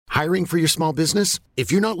Hiring for your small business?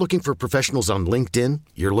 If you're not looking for professionals on LinkedIn,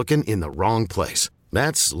 you're looking in the wrong place.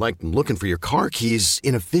 That's like looking for your car keys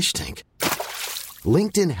in a fish tank.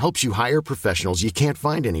 LinkedIn helps you hire professionals you can't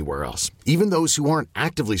find anywhere else, even those who aren't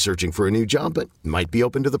actively searching for a new job but might be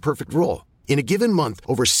open to the perfect role. In a given month,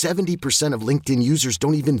 over 70% of LinkedIn users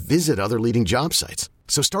don't even visit other leading job sites.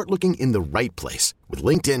 So start looking in the right place. With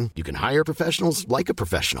LinkedIn, you can hire professionals like a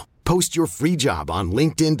professional. Post your free job on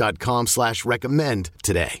linkedin.com/recommend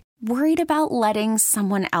today. Worried about letting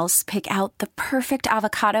someone else pick out the perfect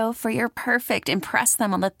avocado for your perfect impress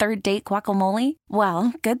them on the third date guacamole?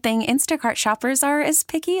 Well, good thing Instacart shoppers are as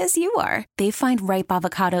picky as you are. They find ripe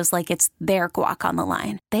avocados like it's their guac on the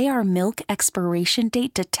line. They are milk expiration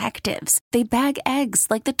date detectives. They bag eggs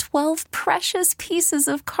like the 12 precious pieces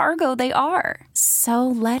of cargo they are. So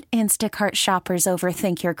let Instacart shoppers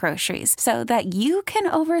overthink your groceries so that you can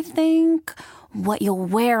overthink what you'll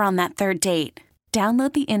wear on that third date.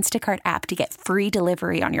 Download the Instacart app to get free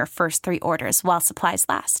delivery on your first 3 orders while supplies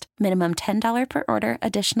last. Minimum $10 per order.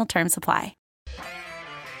 Additional terms apply.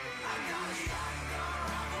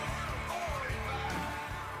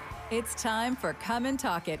 It's time for Come and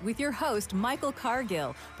Talk It with your host, Michael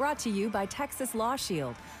Cargill, brought to you by Texas Law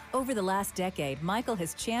Shield. Over the last decade, Michael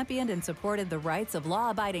has championed and supported the rights of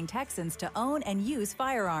law-abiding Texans to own and use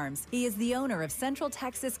firearms. He is the owner of Central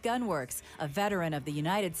Texas Gun Works, a veteran of the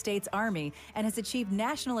United States Army, and has achieved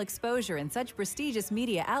national exposure in such prestigious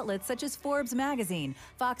media outlets such as Forbes Magazine,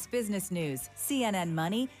 Fox Business News, CNN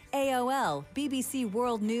Money, AOL, BBC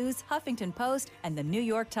World News, Huffington Post, and the New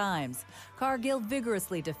York Times. Cargill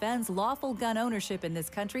vigorously defends lawful gun ownership in this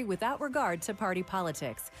country without regard to party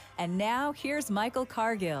politics. And now, here's Michael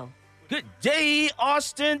Cargill. Good day,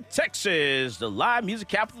 Austin, Texas, the live music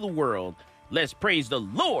capital of the world. Let's praise the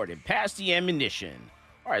Lord and pass the ammunition.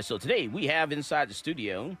 All right, so today we have inside the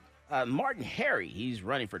studio Martin Harry. He's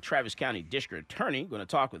running for Travis County District Attorney. Going to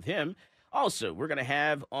talk with him. Also, we're going to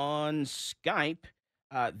have on Skype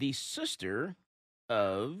the sister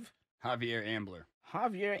of Javier Ambler.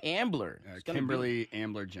 Javier Ambler. Kimberly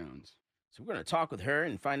Ambler Jones. So we're going to talk with her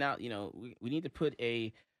and find out, we need to put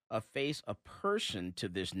a face, a person to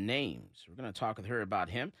this name. So we're going to talk with her about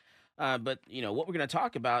him. But, what we're going to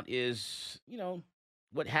talk about is,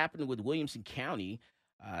 what happened with Williamson County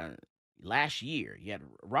last year. You had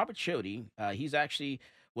Robert Chody. He's actually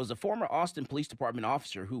was a former Austin Police Department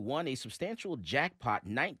officer who won a substantial jackpot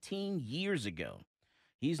 19 years ago.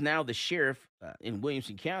 He's now the sheriff in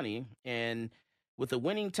Williamson County, and with a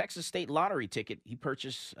winning Texas State Lottery ticket he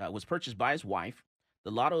was purchased by his wife.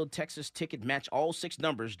 The Lotto Texas ticket matched all 6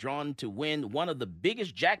 numbers drawn to win one of the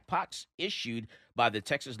biggest jackpots issued by the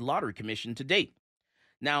Texas Lottery Commission to date.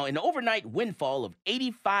 Now, an overnight windfall of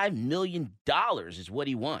 $85 million is what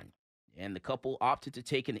he won. And the couple opted to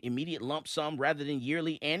take an immediate lump sum rather than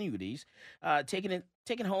yearly annuities, taking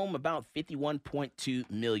home about $51.2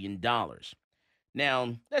 million.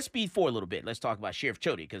 Now, let's speed forward a little bit. Let's talk about Sheriff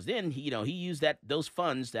Chody, because then he used those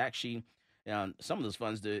funds to actually, some of those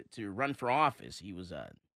funds to run for office. He was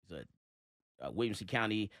a Williamson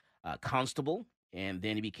County constable, and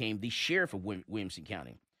then he became the sheriff of Williamson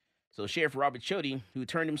County. So Sheriff Robert Chody, who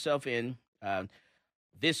turned himself in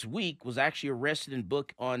this week, was actually arrested and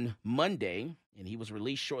booked on Monday, and he was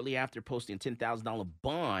released shortly after posting a $10,000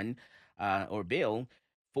 bond or bail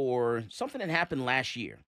for something that happened last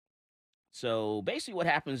year. So basically what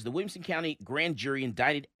happens, the Williamson County grand jury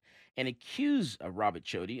indicted and accused Robert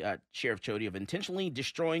Chody, Sheriff Chody, of intentionally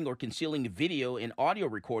destroying or concealing video and audio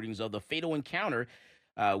recordings of the fatal encounter,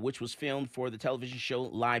 which was filmed for the television show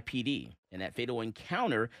Live PD. And that fatal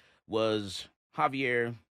encounter was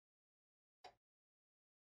Javier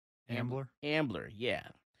Ambler, yeah.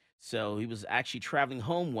 So he was actually traveling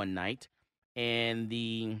home one night, and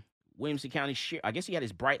the Williamson County sheriff, I guess he had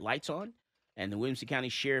his bright lights on, and the Williamson County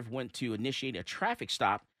sheriff went to initiate a traffic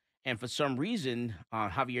stop, and for some reason,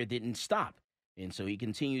 Javier didn't stop, and so he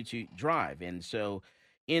continued to drive, and so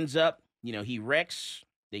ends up, he wrecks,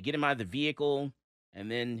 they get him out of the vehicle,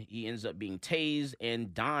 and then he ends up being tased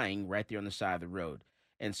and dying right there on the side of the road.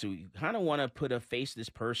 And so you kind of want to put a face to this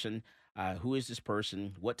person. Who is this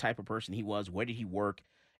person? What type of person he was? Where did he work?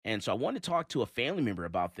 And so I want to talk to a family member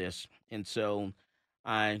about this. And so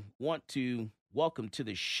I want to welcome to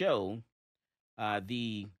the show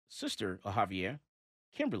the sister of Javier,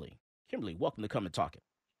 Kimberly. Kimberly, welcome to Come and Talk It.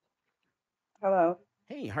 Hello.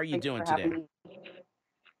 Hey, how are you Thanks doing for today? having me.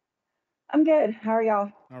 I'm good. How are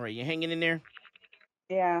y'all? All right, you hanging in there?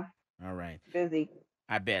 Yeah, All right, busy.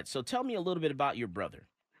 I bet. So tell me a little bit about your brother.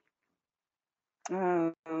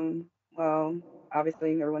 Well,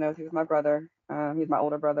 obviously everyone knows he was my brother. He's my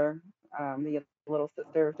older brother. The little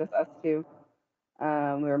sister, just us two.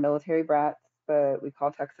 We were military brats, but we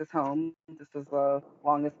called Texas home. This was the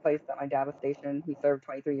longest place that my dad was stationed. He served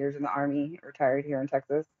 23 years in the Army, retired here in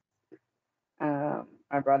Texas.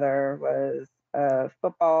 My brother was a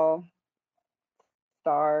football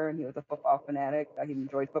star, and he was a football fanatic. He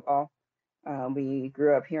enjoyed football. We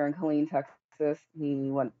grew up here in Killeen, Texas.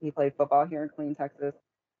 He played football here in Killeen, Texas.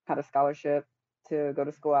 Had a scholarship to go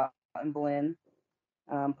to school out in Berlin.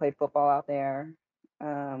 Played football out there.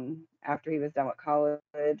 After he was done with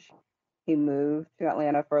college, he moved to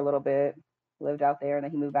Atlanta for a little bit, lived out there, and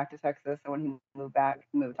then he moved back to Texas. And when he moved back,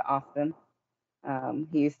 he moved to Austin.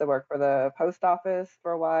 He used to work for the post office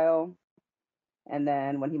for a while. And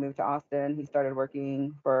then when he moved to Austin, he started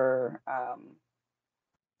working for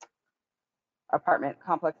apartment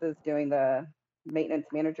complexes doing the maintenance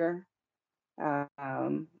manager.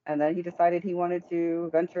 And then he decided he wanted to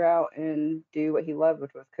venture out and do what he loved,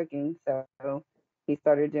 which was cooking. So he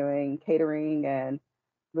started doing catering and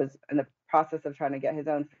was in the process of trying to get his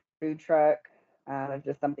own food truck. It's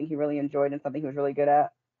just something he really enjoyed and something he was really good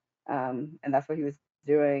at. And that's what he was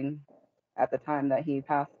doing at the time that he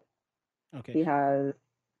passed. Okay. He has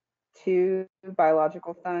 2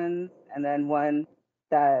 biological sons and then one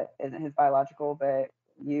that isn't his biological, but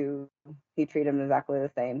he treated him exactly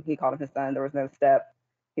the same. He called him his son. There was no step.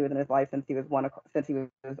 He was in his life since he was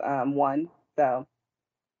one. So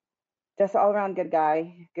just all around good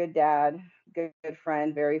guy, good dad, good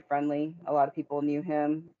friend, very friendly. A lot of people knew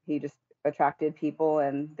him. He just attracted people,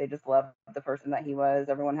 and they just loved the person that he was.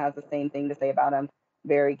 Everyone has the same thing to say about him.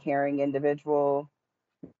 Very caring individual,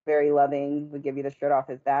 very loving, would give you the shirt off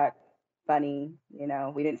his back. Funny,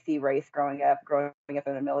 we didn't see race growing up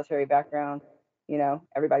in a military background.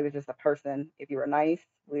 Everybody was just a person. If you were nice,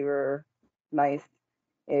 we were nice.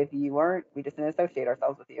 If you weren't, we just didn't associate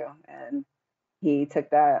ourselves with you. And he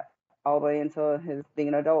took that all the way until his being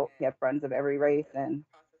an adult. He had friends of every race, and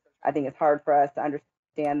I think it's hard for us to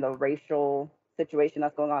understand the racial situation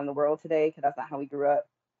that's going on in the world today because that's not how we grew up.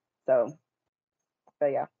 So, but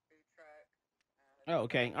yeah. Oh,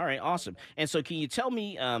 okay. All right. Awesome. And so, can you tell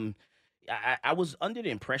me? I was under the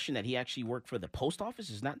impression that he actually worked for the post office.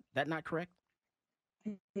 Is that not correct?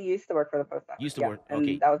 He used to work for the post office. Used to yeah. work. And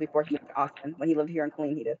Okay. that was before he moved to Austin. When he lived here in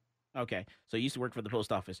Killeen, he did. Okay. So he used to work for the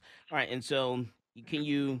post office. All right. And so, can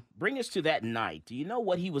you bring us to that night? Do you know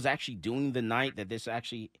what he was actually doing the night that this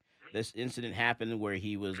incident happened, where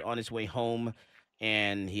he was on his way home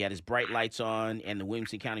and he had his bright lights on, and the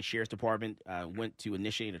Williamson County Sheriff's Department went to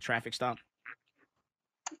initiate a traffic stop?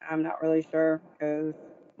 I'm not really sure because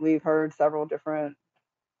we've heard several different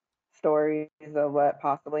stories of what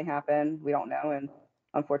possibly happened. We don't know, and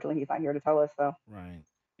unfortunately, he's not here to tell us. So Right.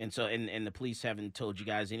 And so, and the police haven't told you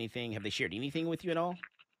guys anything? Have they shared anything with you at all?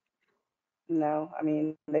 no, I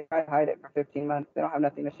mean they tried to hide it for 15 months. They don't have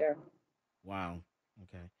nothing to share. Wow.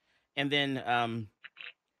 Okay. And then, can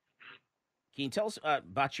you tell us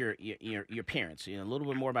about your parents? A little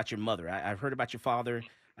bit more about your mother. I've heard about your father.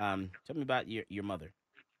 Tell me about your mother.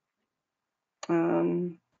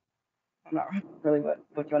 I'm not really what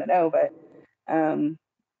you want to know, but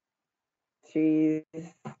she's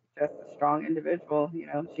just a strong individual.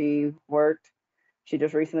 She worked. She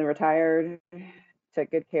just recently retired,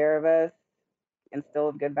 took good care of us,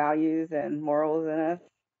 instilled good values and morals in us.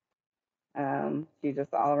 She's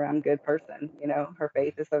just all around good person. Her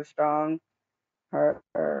faith is so strong. Her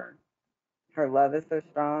love is so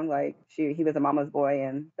strong. Like he was a mama's boy,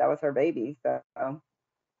 and that was her baby. So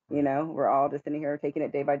we're all just sitting here taking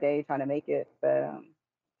it day by day, trying to make it. But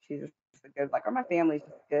she's just a good, my family's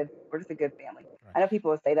just good. We're just a good family. Right. I know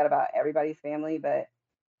people will say that about everybody's family, but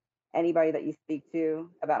anybody that you speak to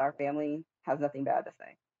about our family has nothing bad to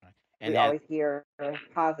say. Right. And we always hear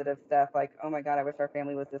positive stuff like, oh my God, I wish our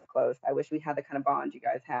family was this close. I wish we had the kind of bond you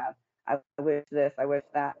guys have. I wish this, I wish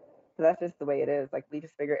that. So that's just the way it is. We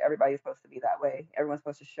just figure everybody's supposed to be that way. Everyone's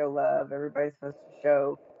supposed to show love. Everybody's supposed to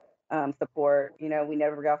show support. We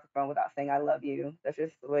never got off the phone without saying, I love you. That's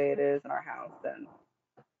just the way it is in our house. And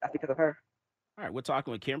that's because of her. All right, we're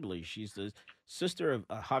talking with Kimberly. She's the sister of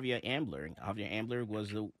Javier Ambler. And Javier Ambler was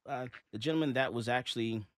the gentleman that was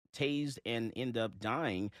actually tased and ended up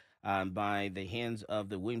dying by the hands of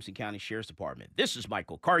the Williamson County Sheriff's Department. This is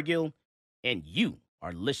Michael Cargill, and you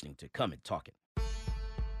are listening to Come and Talk It.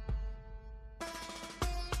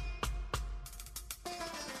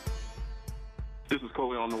 This is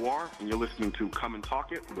Coleon Noir, and you're listening to Come and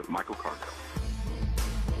Talk It with Michael Cargill.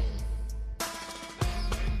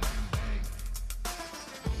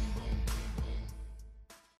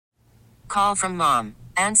 Call from mom.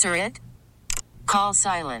 Answer it. Call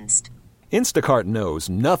silenced. Instacart knows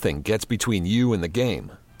nothing gets between you and the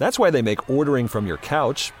game. That's why they make ordering from your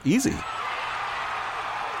couch easy.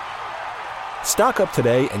 Stock up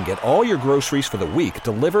today and get all your groceries for the week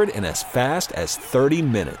delivered in as fast as 30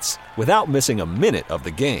 minutes without missing a minute of the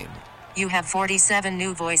game. You have 47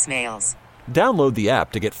 new voicemails. Download the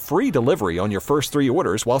app to get free delivery on your first 3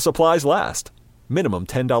 orders while supplies last. Minimum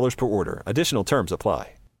 $10 per order. Additional terms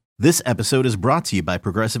apply. This episode is brought to you by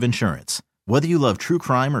Progressive Insurance. Whether you love true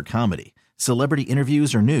crime or comedy, celebrity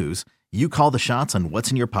interviews or news, you call the shots on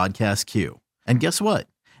what's in your podcast queue. And guess what?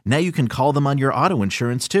 Now you can call them on your auto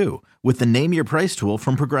insurance too with the Name Your Price tool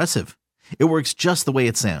from Progressive. It works just the way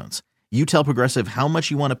it sounds. You tell Progressive how much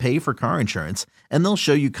you want to pay for car insurance, and they'll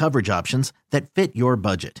show you coverage options that fit your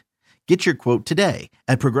budget. Get your quote today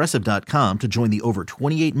at Progressive.com to join the over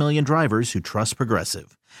 28 million drivers who trust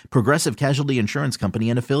Progressive. Progressive Casualty Insurance Company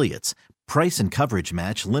and Affiliates. Price and coverage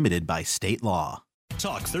match limited by state law.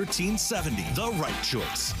 Talk 1370, the right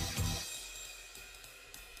choice.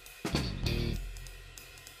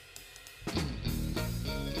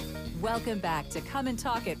 Welcome back to Come and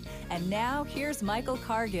Talk It. And now, here's Michael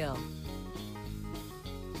Cargill.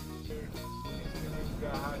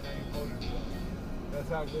 That's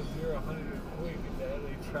how it goes 0-100 quick in the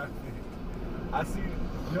LA traffic. I see,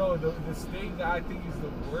 the state that I think is the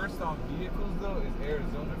worst on vehicles, though, is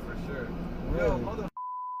Arizona for sure. Really? Yo, mother.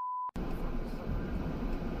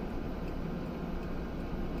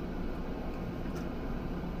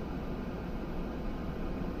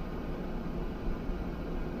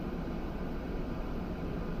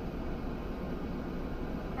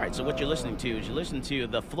 All right, so what you're listening to is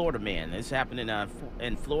the Florida man. This happened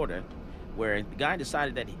in Florida, where the guy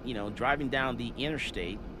decided that, driving down the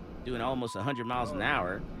interstate, doing almost 100 miles an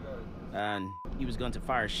hour, and he was going to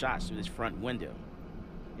fire shots through his front window.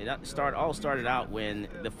 It all started out when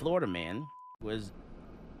the Florida man was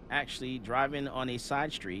actually driving on a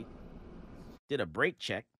side street, did a brake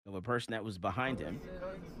check of a person that was behind him,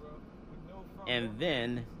 and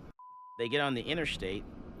then they get on the interstate,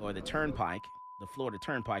 or the turnpike, the Florida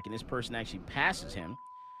Turnpike, and this person actually passes him,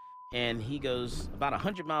 and he goes about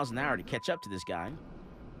 100 miles an hour to catch up to this guy,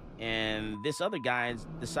 and this other guy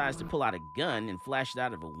decides to pull out a gun and flash it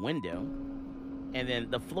out of a window, and then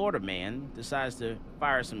the Florida man decides to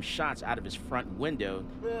fire some shots out of his front window,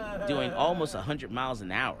 doing almost 100 miles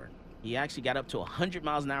an hour. He actually got up to 100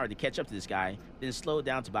 miles an hour to catch up to this guy, then slowed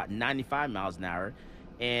down to about 95 miles an hour,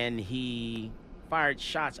 and he fired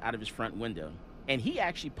shots out of his front window. And he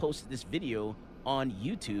actually posted this video on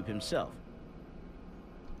YouTube himself.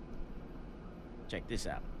 Check this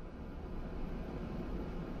out.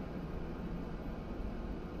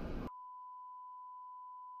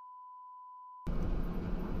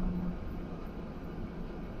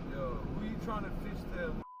 Yo, who you trying to fish that?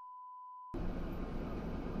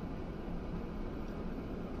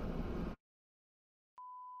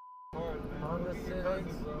 Hard, man. Honda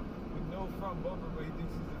Civic, bro. With no front bumper, but he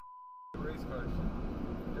thinks he's a race car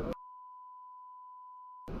shit. Yo.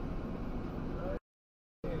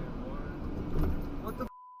 What the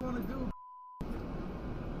you want to do?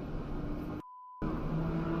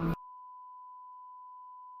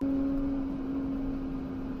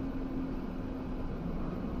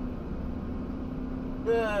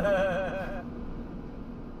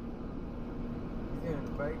 He's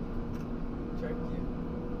gonna bite, check you.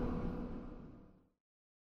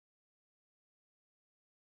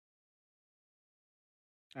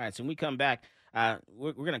 All right, so when we come back,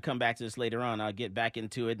 we're going to come back to this later on. I'll get back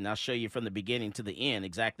into it, and I'll show you from the beginning to the end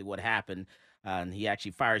exactly what happened. And he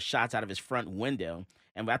actually fired shots out of his front window.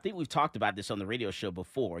 And I think we've talked about this on the radio show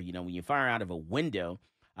before. When you fire out of a window,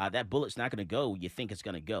 that bullet's not going to go where you think it's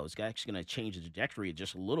going to go. It's actually going to change the trajectory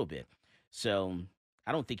just a little bit. So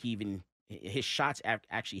I don't think his shots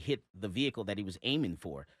actually hit the vehicle that he was aiming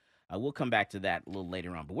for. We'll come back to that a little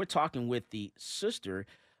later on. But we're talking with the sister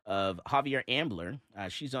of Javier Ambler.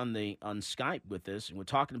 She's on Skype with us, and we're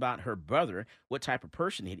talking about her brother, what type of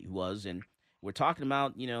person he was, and we're talking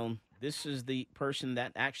about, this is the person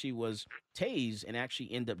that actually was tased and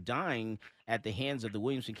actually ended up dying at the hands of the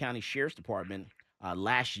Williamson County Sheriff's Department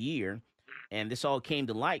last year, and this all came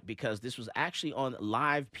to light because this was actually on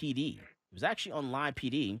live PD. It was actually on live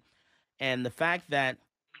PD, and the fact that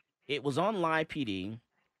it was on live PD,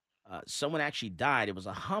 someone actually died. It was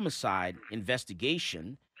a homicide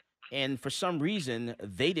investigation. And for some reason,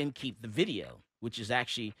 they didn't keep the video, which is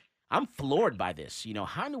actually, I'm floored by this.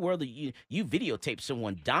 How in the world do you videotape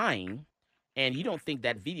someone dying and you don't think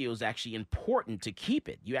that video is actually important to keep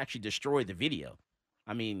it? You actually destroy the video.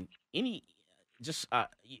 I mean,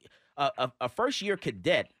 a first-year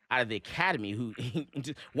cadet out of the academy who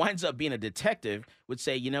winds up being a detective would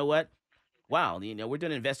say, you know what? wow, we're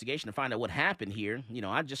doing an investigation to find out what happened here.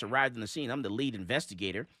 I just arrived on the scene. I'm the lead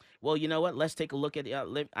investigator. Well, you know what? Let's take a look at.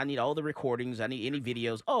 I need all the recordings. I need any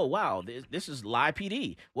videos. Oh, wow, this is live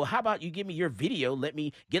PD. Well, how about you give me your video? Let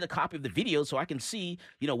me get a copy of the video so I can see,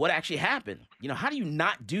 what actually happened. How do you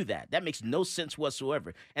not do that? That makes no sense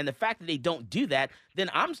whatsoever. And the fact that they don't do that,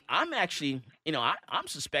 then I'm actually, I'm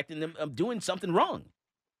suspecting them of doing something wrong,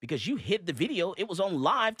 because you hid the video. It was on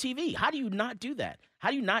live TV. How do you not do that? How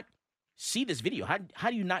do you not see this video? How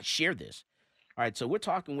do you not share this? All right, so we're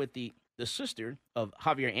talking with the sister of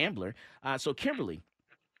Javier Ambler. So Kimberly,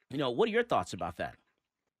 what are your thoughts about that?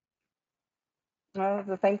 Well, it's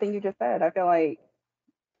the same thing you just said. I feel like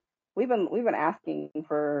we've been asking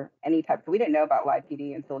for any type. We didn't know about live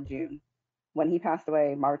PD until June. When he passed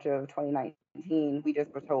away, March of 2019, we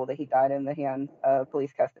just were told that he died in the hands of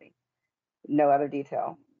police custody. No other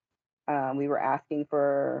detail. We were asking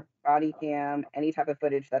for body cam, any type of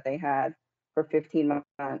footage that they had for 15 months,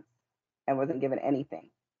 and wasn't given anything.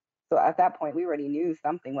 So at that point, we already knew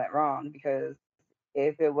something went wrong, because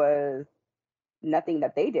if it was nothing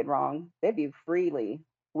that they did wrong, they'd be freely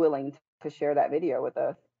willing to share that video with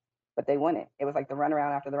us, but they wouldn't. It was like the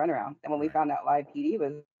runaround after the runaround. And when we found out live PD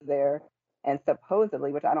was there, and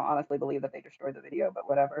supposedly, which I don't honestly believe that they destroyed the video, but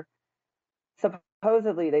whatever,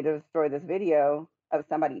 supposedly they destroyed this video of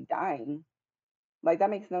somebody dying. Like, that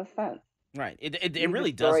makes no sense. Right. It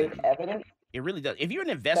really doesn't. Evidence. It really does. If you're an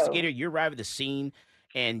investigator, you arrive at the scene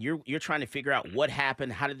and you're trying to figure out what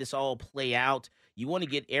happened, how did this all play out? You want to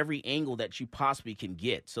get every angle that you possibly can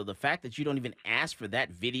get. So the fact that you don't even ask for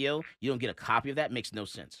that video, you don't get a copy of that, makes no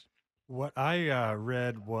sense. What I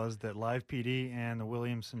read was that Live PD and the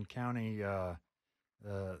Williamson County,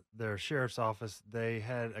 their sheriff's office, they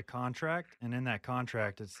had a contract, and in that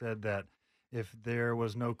contract it said that if there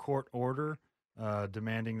was no court order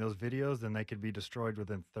demanding those videos, then they could be destroyed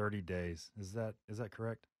within 30 days. Is that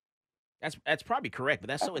correct? That's probably correct, but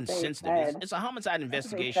that's so insensitive. It's a homicide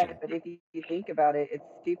investigation. But if you think about it, it's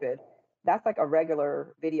stupid. That's like a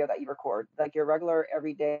regular video that you record, like your regular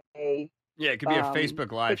everyday. Yeah, it could be a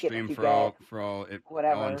Facebook live stream for all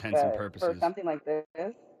intents and purposes. For something like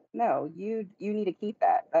this, no, you need to keep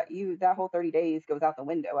that. That whole 30 days goes out the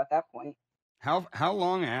window at that point. How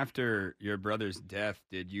long after your brother's death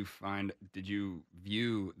did you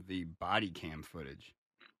view the body cam footage?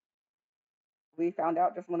 We found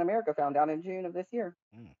out just when America found out in June of this year.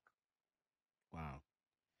 Wow.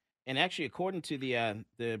 And actually, according to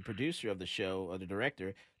the producer of the show, or the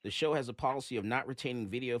director, the show has a policy of not retaining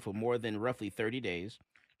video for more than roughly 30 days.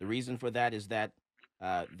 The reason for that is that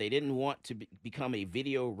they didn't want to become a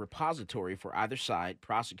video repository for either side,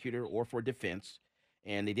 prosecutor or for defense.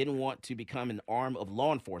 And they didn't want to become an arm of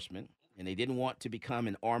law enforcement. And they didn't want to become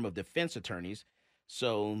an arm of defense attorneys.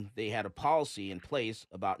 So they had a policy in place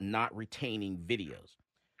about not retaining videos.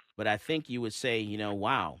 But I think you would say,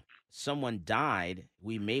 wow, someone died.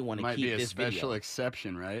 We may want to keep this video. Might be a special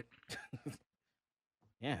exception, right?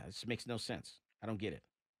 Yeah, this makes no sense. I don't get it.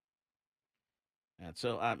 And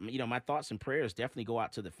so, my thoughts and prayers definitely go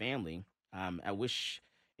out to the family. I wish,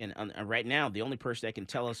 and right now, the only person that can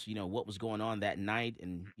tell us, what was going on that night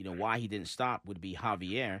and, why he didn't stop would be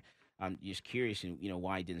Javier. I'm just curious,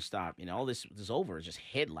 why he didn't stop. All this is over. It's just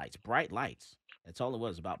headlights, bright lights. That's all it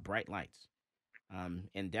was, about bright lights.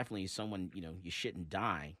 And definitely someone, you shouldn't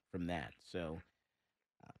die from that. So,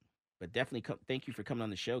 but definitely thank you for coming on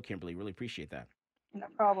the show, Kimberly. Really appreciate that. No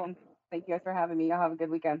problem. Thank you guys for having me. Y'all have a good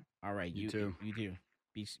weekend. All right. You too. You do.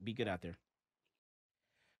 Be good out there.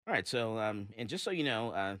 All right. So, and just so you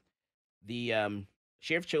know, the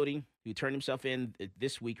Sheriff Chody, who turned himself in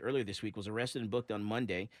earlier this week, was arrested and booked on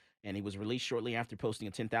Monday, and he was released shortly after posting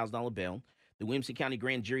a $10,000 bail. The Williamson County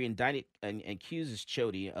Grand Jury indicted and accuses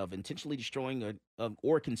Chody of intentionally destroying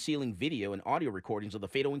or concealing video and audio recordings of the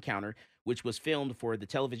fatal encounter, which was filmed for the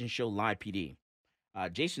television show Live PD.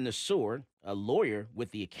 Jason Nassour, a lawyer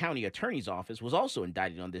with the county attorney's office, was also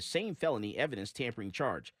indicted on this same felony evidence tampering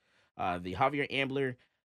charge. The Javier Ambler,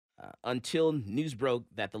 until news broke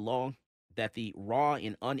that the raw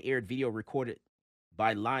and unaired video recorded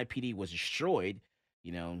by Live PD was destroyed,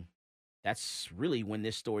 that's really when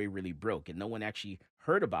this story really broke, and no one actually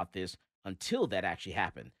heard about this until that actually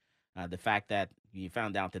happened. The fact that you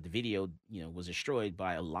found out that the video, was destroyed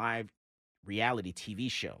by a live reality TV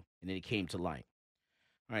show, and then it came to light.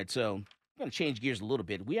 All right, so I'm going to change gears a little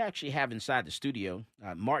bit. We actually have inside the studio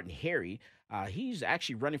Martin Harry. He's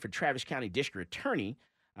actually running for Travis County District Attorney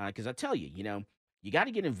because I tell you, you got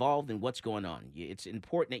to get involved in what's going on. It's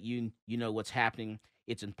important that you know what's happening.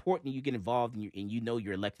 It's important that you get involved and you know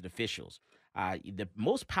your elected officials. The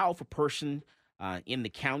most powerful person In the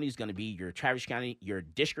county is going to be your Travis County, your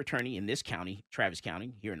district attorney in this county, Travis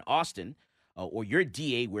County, here in Austin, or your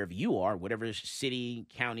DA, wherever you are, whatever city,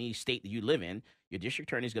 county, state that you live in. Your district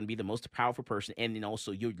attorney is going to be the most powerful person, and then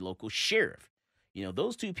also your local sheriff.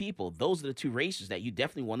 Those two people, those are the two races that you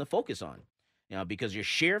definitely want to focus on. Because your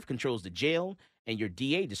sheriff controls the jail, and your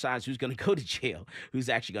DA decides who's going to go to jail, who's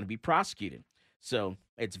actually going to be prosecuted. So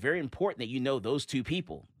it's very important that you know those two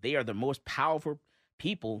people. They are the most powerful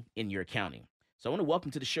people in your county. So I want to welcome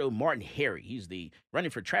to the show Martin Harry. He's the running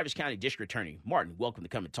for Travis County District Attorney. Martin, welcome to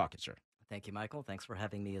Come and Talk It, sir. Thank you, Michael. Thanks for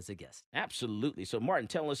having me as a guest. Absolutely. So Martin,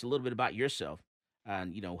 tell us a little bit about yourself.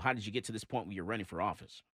 And how did you get to this point where you're running for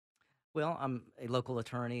office? Well, I'm a local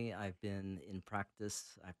attorney. I've been in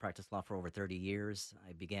practice. I've practiced law for over 30 years.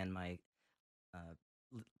 I began my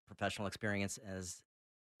professional experience as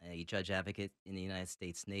a judge advocate in the United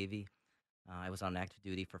States Navy. I was on active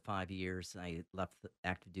duty for 5 years. I left the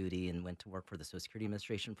active duty and went to work for the Social Security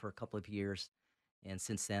Administration for a couple of years. And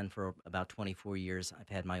since then, for about 24 years, I've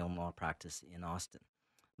had my own law practice in Austin.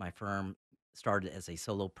 My firm started as a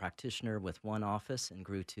solo practitioner with one office and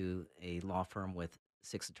grew to a law firm with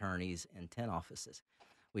 6 attorneys and 10 offices.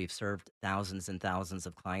 We've served thousands and thousands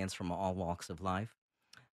of clients from all walks of life.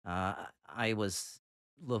 I was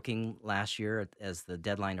looking last year as the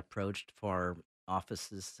deadline approached for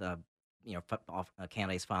offices,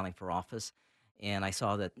 candidates filing for office, and I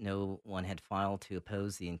saw that no one had filed to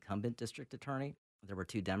oppose the incumbent district attorney. There were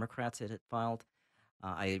 2 Democrats that had filed.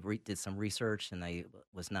 I did some research, and I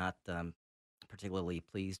was not particularly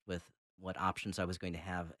pleased with what options I was going to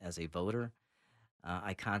have as a voter.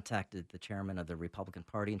 I contacted the chairman of the Republican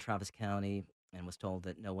Party in Travis County and was told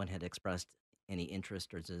that no one had expressed any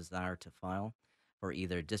interest or desire to file for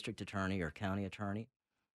either district attorney or county attorney.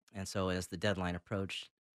 And so as the deadline approached,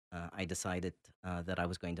 I decided that I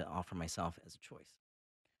was going to offer myself as a choice.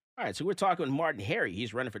 All right, so we're talking with Martin Harry.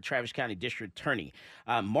 He's running for Travis County District Attorney.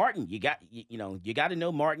 Martin, you got to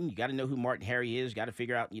know Martin. You got to know who Martin Harry is. You got to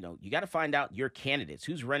figure out, you got to find out your candidates,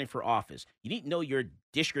 who's running for office. You need to know your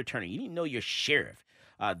district attorney. You need to know your sheriff.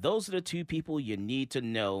 Those are the 2 people you need to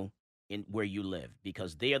know in where you live,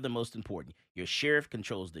 because they are the most important. Your sheriff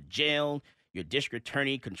controls the jail. Your district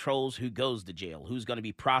attorney controls who goes to jail, who's going to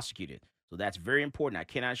be prosecuted. So that's very important. I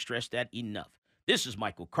cannot stress that enough. This is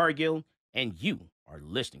Michael Cargill, and you are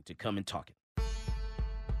listening to Come and Talk It.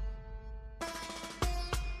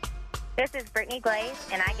 This is Brittany Glaze,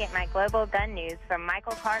 and I get my global gun news from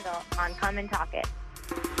Michael Cargill on Come and Talk It.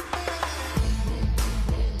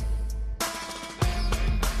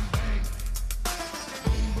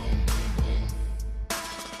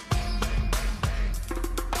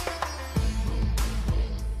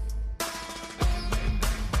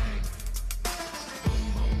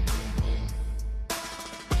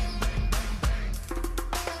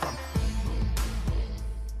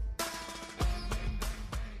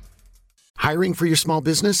 Hiring for your small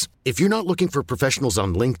business? If you're not looking for professionals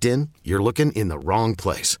on LinkedIn, you're looking in the wrong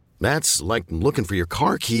place. That's like looking for your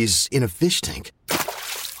car keys in a fish tank.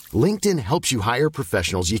 LinkedIn helps you hire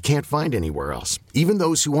professionals you can't find anywhere else, even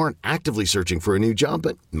those who aren't actively searching for a new job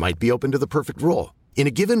but might be open to the perfect role. In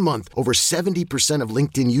a given month, over 70% of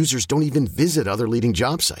LinkedIn users don't even visit other leading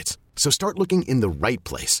job sites. So start looking in the right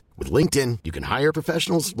place. With LinkedIn, you can hire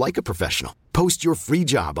professionals like a professional. Post your free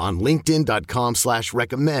job on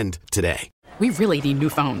linkedin.com/recommend today. We really need new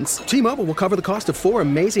phones. T-Mobile will cover the cost of 4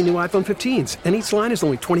 amazing new iPhone 15s, and each line is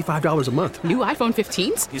only $25 a month. New iPhone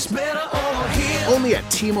 15s? It's better over here. Only at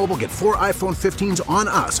T-Mobile, get 4 iPhone 15s on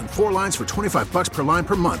us and 4 lines for $25 per line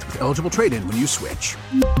per month with eligible trade-in when you switch.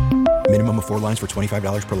 Minimum of 4 lines for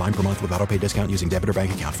 $25 per line per month with autopay discount using debit or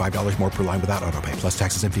bank account. $5 more per line without autopay, plus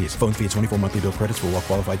taxes and fees. Phone fee at 24 monthly bill credits for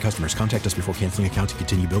well-qualified customers. Contact us before canceling account to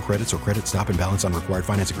continue bill credits or credit stop and balance on required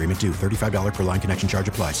finance agreement due. $35 per line connection charge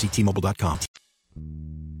applies. See T-Mobile.com.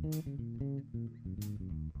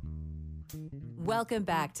 Welcome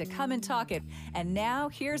back to Come and Talk It. And now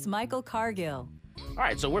here's Michael Cargill. All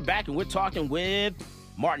right, so we're back and we're talking with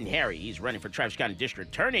Martin Harry. He's running for Travis County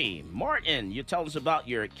District Attorney. Martin, you tell us about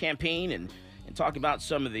your campaign and talk about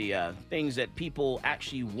some of the things that people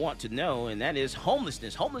actually want to know, and that is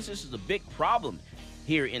homelessness. Homelessness is a big problem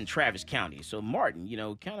here in Travis County. So, Martin,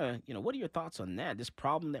 what are your thoughts on that? This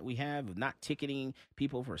problem that we have of not ticketing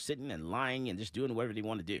people for sitting and lying and just doing whatever they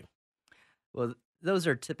want to do. Well, those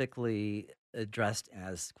are typically addressed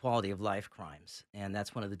as quality of life crimes, and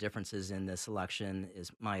that's one of the differences in this election.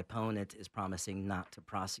 Is my opponent is promising not to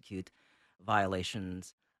prosecute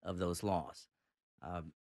violations of those laws.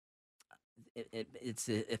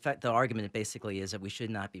 The argument basically is that we should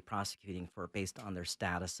not be prosecuting based on their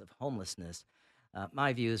status of homelessness.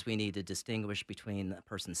 My view is we need to distinguish between a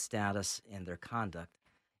person's status and their conduct.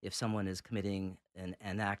 If someone is committing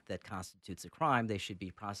an act that constitutes a crime, they should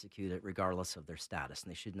be prosecuted regardless of their status,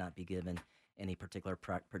 and they should not be given any particular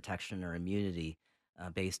protection or immunity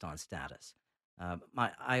based on status.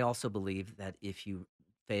 I also believe that if you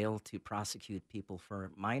fail to prosecute people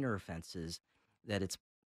for minor offenses, that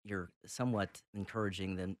you're somewhat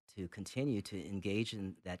encouraging them to continue to engage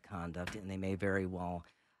in that conduct, and they may very well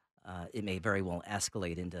it may very well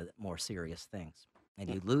escalate into more serious things. And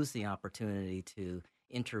you lose the opportunity to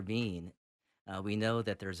intervene. We know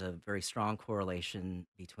that there's a very strong correlation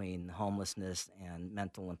between homelessness and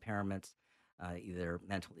mental impairments, either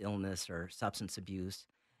mental illness or substance abuse.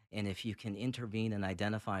 And if you can intervene and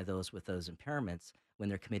identify those with those impairments when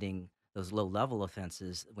they're committing those low-level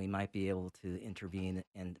offenses, we might be able to intervene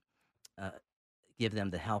and uh, give them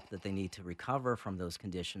the help that they need to recover from those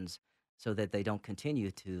conditions so that they don't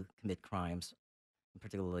continue to commit crimes,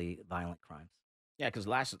 particularly violent crimes. Yeah, because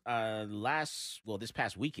this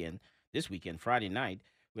past weekend, this weekend, Friday night,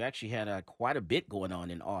 we actually had quite a bit going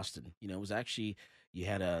on in Austin. It was actually, you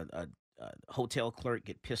had a hotel clerk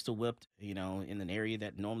get pistol whipped, in an area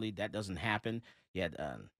that normally that doesn't happen. You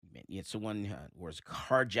had someone was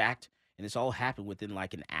carjacked, and this all happened within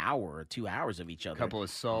like an hour or 2 hours of each A other. couple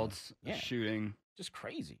assaults, a Yeah. shooting. Just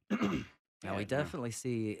crazy. Now, we definitely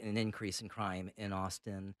see an increase in crime in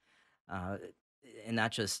Austin, uh, and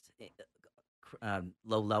not just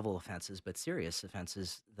low-level offenses, but serious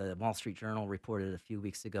offenses. The Wall Street Journal reported a few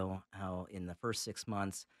weeks ago how in the first 6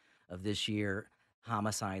 months of this year,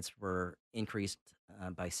 homicides were increased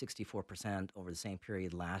by 64% over the same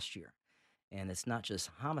period last year. And it's not just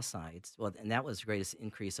homicides. Well, and that was the greatest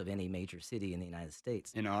increase of any major city in the United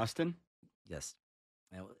States. In Austin? Yes.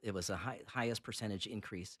 It was the highest percentage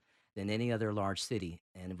increase than any other large city,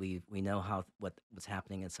 and we know what was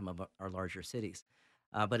happening in some of our larger cities.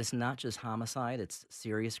 But it's not just homicide; it's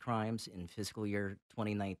serious crimes. In fiscal year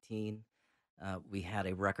 2019, we had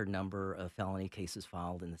a record number of felony cases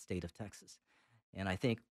filed in the state of Texas, and I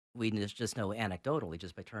think we just know anecdotally,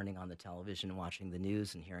 just by turning on the television, and watching the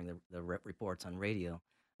news, and hearing the reports on radio,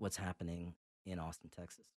 what's happening in Austin,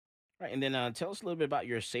 Texas. Right, and then tell us a little bit about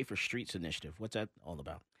your Safer Streets initiative. What's that all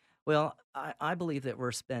about? Well, I believe that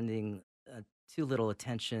we're spending too little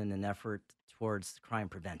attention and effort towards crime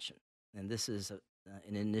prevention. And this is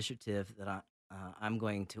an initiative that I'm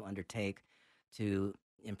going to undertake to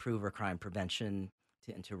improve our crime prevention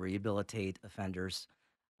and to rehabilitate offenders.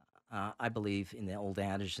 I believe in the old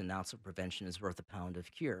adage, an ounce of prevention is worth a pound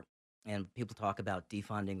of cure. And people talk about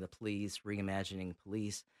defunding the police, reimagining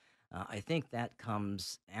police. I think that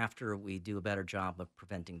comes after we do a better job of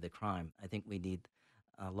preventing the crime. I think we need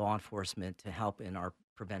law enforcement to help in our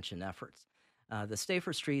prevention efforts. The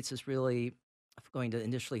Safer Streets is really going to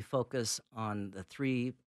initially focus on the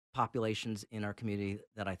three populations in our community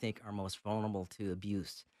that I think are most vulnerable to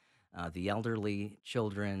abuse: the elderly,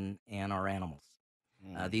 children, and our animals.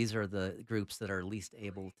 These are the groups that are least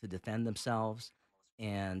able to defend themselves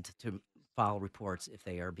and to file reports if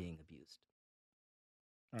they are being abused.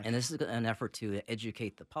 Right. And this is an effort to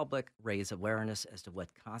educate the public, raise awareness as to what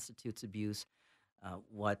constitutes abuse,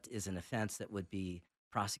 what is an offense that would be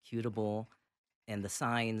prosecutable, and the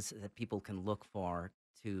signs that people can look for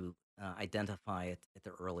to identify it at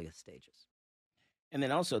the earliest stages. And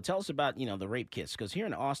then also tell us about the rape kits, because here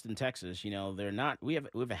in Austin, Texas, they're not. We have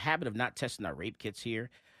a habit of not testing our rape kits here,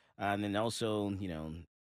 and then also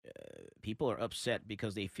people are upset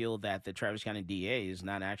because they feel that the Travis County DA is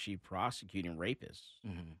not actually prosecuting rapists.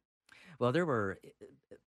 Mm-hmm. Well,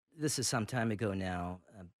 this is some time ago now,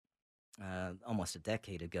 almost a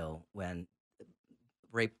decade ago, when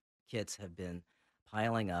rape kits have been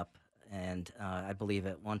piling up, and I believe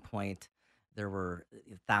at one point there were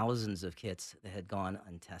thousands of kits that had gone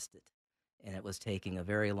untested, and it was taking a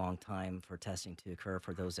very long time for testing to occur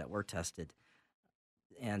for those that were tested.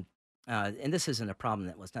 And this isn't a problem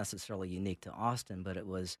that was necessarily unique to Austin, but it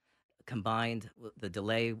was combined. The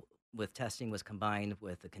delay with testing was combined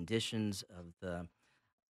with the conditions of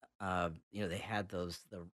they had the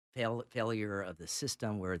failure of the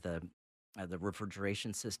system where the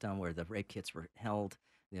refrigeration system where the rape kits were held,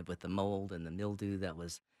 with the mold and the mildew that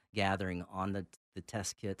was gathering on the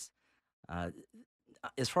test kits.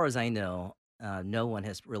 As far as I know, no one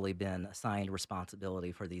has really been assigned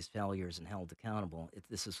responsibility for these failures and held accountable.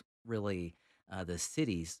 This is really the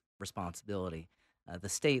city's responsibility. The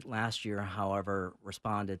state last year, however,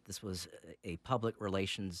 responded. This was a public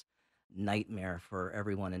relations nightmare for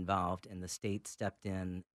everyone involved, and the state stepped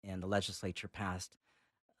in, and the legislature passed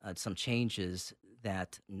some changes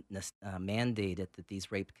that mandated that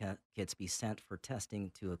these rape kits be sent for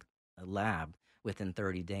testing to a lab within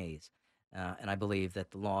 30 days. And I believe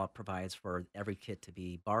that the law provides for every kit to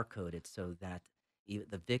be barcoded so that even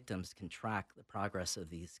the victims can track the progress of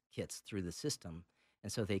these kits through the system,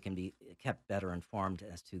 and so they can be kept better informed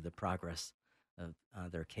as to the progress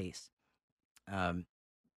of their case.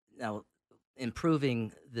 Now,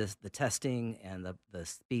 improving the testing and the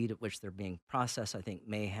speed at which they're being processed, I think,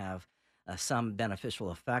 may have some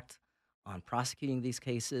beneficial effect on prosecuting these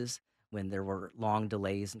cases. When there were long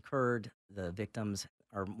delays incurred, the victims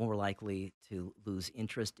are more likely to lose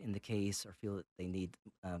interest in the case or feel that they need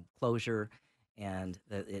closure, and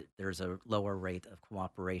that there's a lower rate of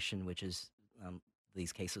cooperation, which is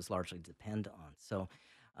these cases largely depend on. So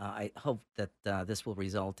I hope that this will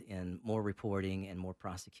result in more reporting and more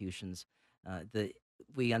prosecutions.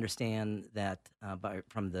 We understand that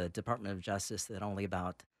from the Department of Justice that only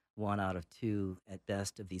about 1 out of 2 at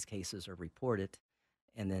best of these cases are reported.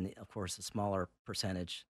 And then, of course, a smaller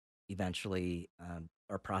percentage eventually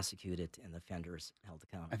are prosecuted and the offenders held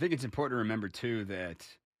accountable. I think it's important to remember, too, that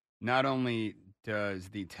not only does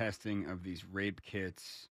the testing of these rape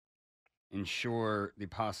kits ensure the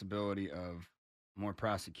possibility of more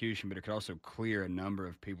prosecution, but it could also clear a number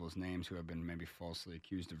of people's names who have been maybe falsely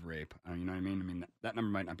accused of rape. You know what I mean? I mean, that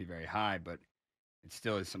number might not be very high, but it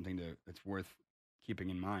still is something that's worth keeping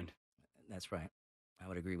in mind. That's right. I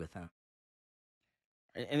would agree with that.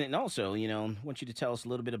 And then also, I want you to tell us a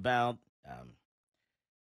little bit about,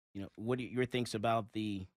 what are your thinks about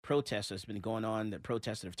the protests that's been going on, the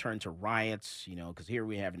protests that have turned to riots, because here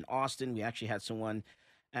we have in Austin, we actually had someone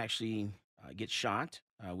get shot.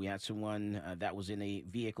 We had someone that was in a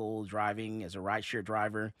vehicle driving as a rideshare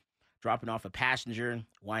driver, dropping off a passenger,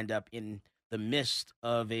 wind up in the midst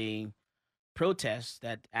of a protest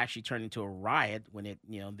that actually turned into a riot when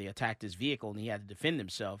they attacked his vehicle and he had to defend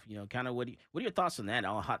himself. Kind of what are your thoughts on that?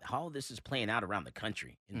 How this is playing out around the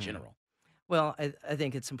country in general? Well, I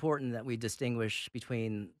think it's important that we distinguish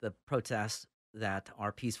between the protests that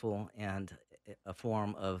are peaceful and a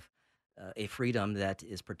form of a freedom that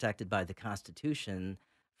is protected by the Constitution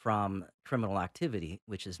from criminal activity,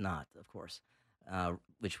 which is not, of course,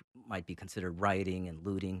 which might be considered rioting and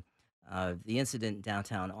looting. The incident in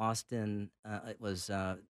downtown Austin, there was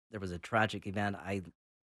a tragic event. I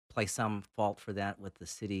place some fault for that with the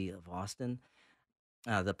city of Austin.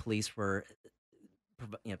 The police were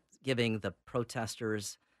giving the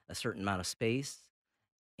protesters a certain amount of space,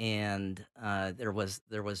 and there was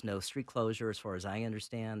no street closure, as far as I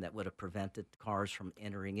understand, that would have prevented cars from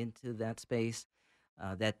entering into that space.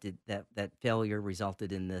 That failure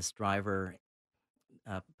resulted in this driver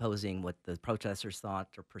posing what the protesters thought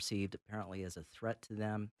or perceived apparently as a threat to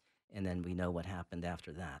them, and then we know what happened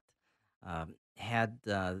after that. Had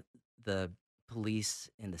the police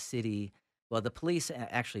in the city, well, the police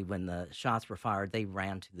actually, when the shots were fired, they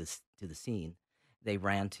ran to the scene. They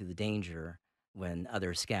ran to the danger when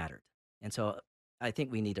others scattered. And so I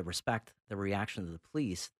think we need to respect the reaction of the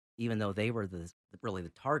police, even though they were really the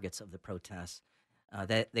targets of the protests,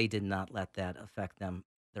 that they did not let that affect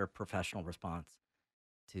their professional response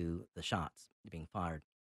to the shots being fired.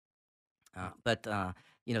 But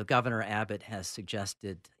Governor Abbott has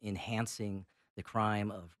suggested enhancing the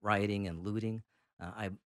crime of rioting and looting.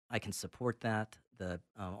 I can support that. The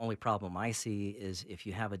only problem I see is if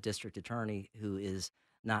you have a district attorney who is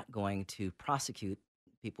not going to prosecute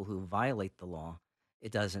people who violate the law,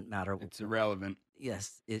 it doesn't matter. It's irrelevant.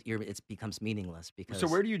 Yes, it becomes meaningless because. So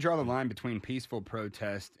where do you draw the line between peaceful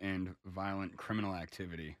protest and violent criminal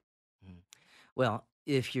activity? Well,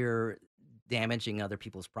 if you're damaging other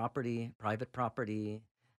people's property, private property,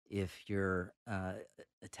 if you're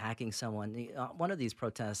attacking someone, one of these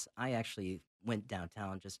protests, I actually went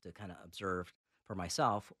downtown just to kind of observe for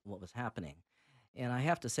myself what was happening. And I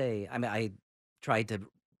have to say, I mean, I tried to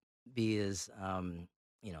be as,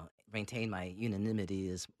 maintain my anonymity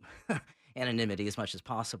as much as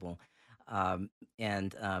possible,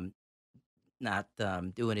 and not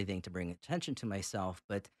do anything to bring attention to myself.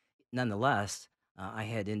 But nonetheless, I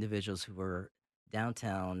had individuals who were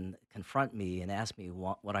downtown confront me and ask me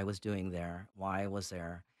what I was doing there, why I was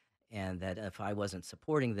there, and that if I wasn't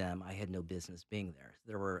supporting them, I had no business being there.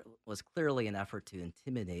 There was clearly an effort to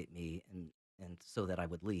intimidate me and so that I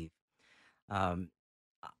would leave.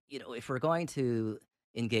 If we're going to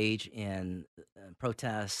engage in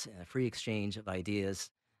protests and a free exchange of ideas,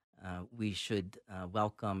 we should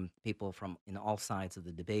welcome people from in all sides of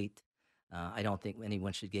the debate. I don't think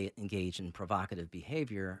anyone should engage in provocative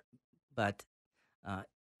behavior, but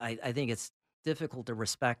I think it's difficult to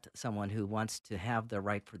respect someone who wants to have the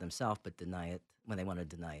right for themselves but deny it when they want to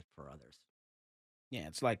deny it for others. Yeah,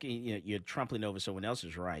 it's like you're trampling over someone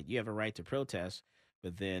else's right. You have a right to protest,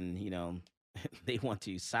 but then they want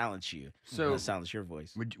to silence you, So silence your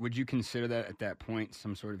voice. would you consider that at that point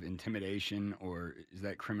some sort of intimidation, or is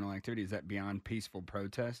that criminal activity? Is that beyond peaceful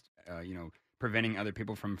protest? Preventing other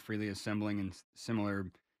people from freely assembling in similar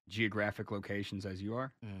geographic locations as you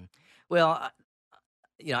are? Well,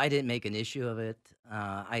 I didn't make an issue of it.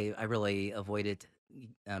 I really avoided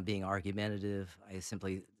being argumentative. I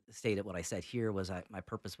simply stated what I said here was my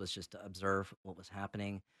purpose was just to observe what was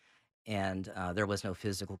happening, and there was no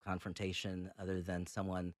physical confrontation other than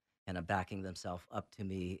someone kind of backing themselves up to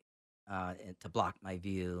me and to block my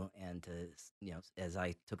view, and to as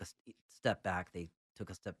I took a step back, they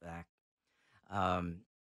took a step back. Um,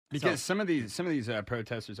 Because some of these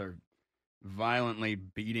protesters are violently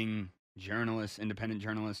beating journalists, independent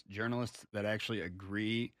journalists that actually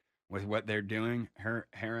agree with what they're doing.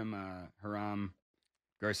 Haram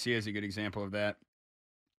Garcia is a good example of that.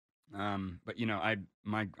 But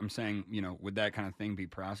I'm saying, would that kind of thing be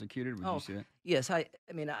prosecuted? Would you see that? Yes, I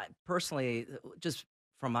mean, I personally, just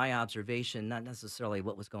from my observation, not necessarily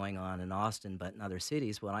what was going on in Austin, but in other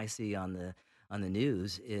cities, what I see on the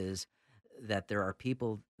news is that there are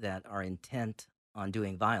people that are intent on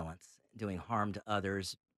doing violence, doing harm to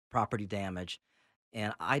others, property damage,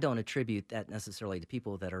 and I don't attribute that necessarily to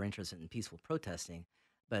people that are interested in peaceful protesting,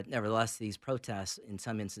 but nevertheless, these protests, in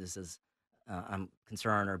some instances, I'm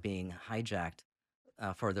concerned, are being hijacked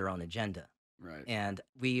for their own agenda. Right. And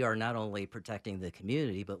we are not only protecting the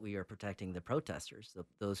community, but we are protecting the protesters,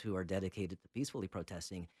 those who are dedicated to peacefully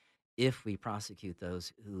protesting, if we prosecute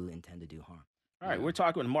those who intend to do harm. All right, we're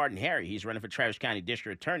talking with Martin Harry. He's running for Travis County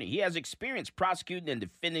District Attorney. He has experience prosecuting and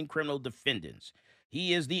defending criminal defendants.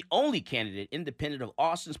 He is the only candidate independent of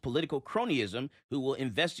Austin's political cronyism who will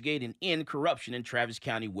investigate and end corruption in Travis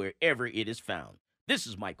County wherever it is found. This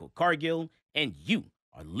is Michael Cargill, and you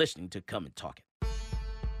are listening to Come and Talk It.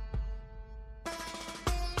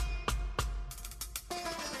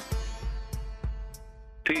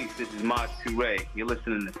 Peace, this is Maj Toure. You're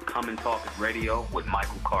listening to Come and Talk It Radio with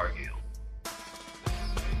Michael Cargill.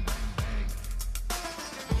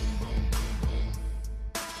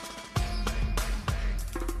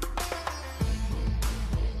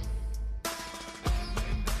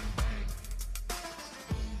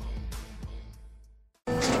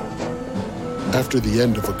 After the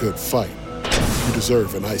end of a good fight, you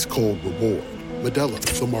deserve an ice-cold reward. Modelo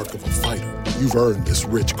is the mark of a fighter. You've earned this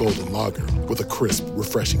rich golden lager with a crisp,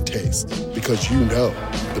 refreshing taste. Because you know,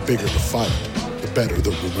 the bigger the fight, the better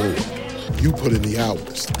the reward. You put in the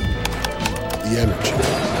hours, the energy,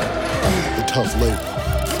 the tough labor.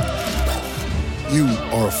 You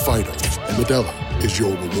are a fighter, and Modelo is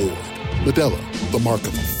your reward. Modelo, the mark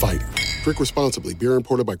of a fighter. Drink responsibly. Beer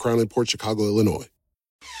imported by Crown Imports, Chicago, Illinois.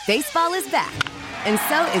 Baseball is back, and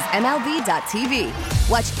so is MLB.tv.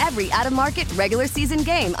 Watch every out-of-market regular season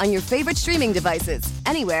game on your favorite streaming devices,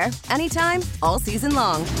 anywhere, anytime, all season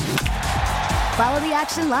long. Follow the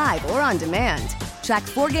action live or on demand. Track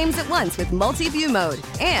 4 games at once with multi-view mode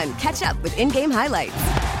and catch up with in-game highlights.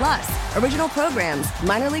 Plus, original programs,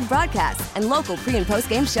 minor league broadcasts, and local pre- and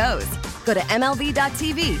post-game shows. Go to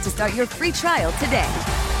MLB.tv to start your free trial today.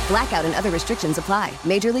 Blackout and other restrictions apply.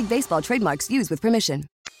 Major League Baseball trademarks used with permission.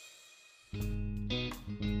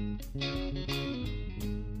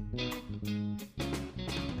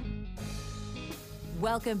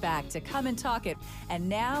 Welcome back to Come and Talk It. And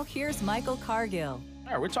now, here's Michael Cargill.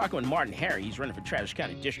 All right, we're talking with Martin Harry. He's running for Travis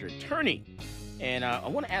County District Attorney. And I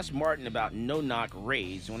want to ask Martin about no-knock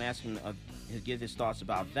raids. I want to ask him to give his thoughts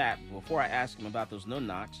about that. Before I ask him about those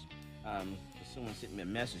no-knocks, someone sent me a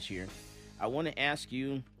message here. I want to ask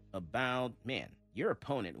you about, your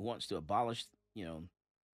opponent wants to abolish,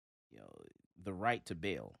 the right to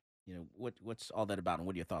bail. What's all that about, and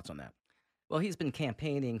what are your thoughts on that? Well, he's been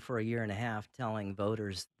campaigning for a year and a half, telling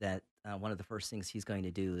voters that one of the first things he's going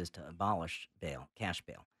to do is to abolish bail, cash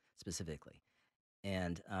bail specifically.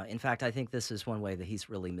 And in fact, I think this is one way that he's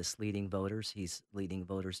really misleading voters. He's leading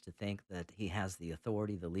voters to think that he has the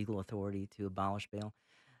authority, the legal authority to abolish bail.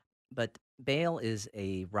 But bail is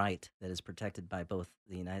a right that is protected by both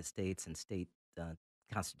the United States and state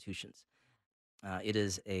constitutions. It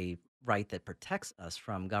is a right that protects us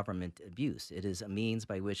from government abuse. It is a means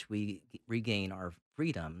by which we regain our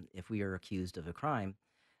freedom if we are accused of a crime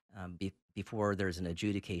before there's an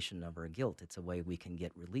adjudication of our guilt. It's a way we can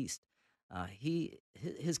get released.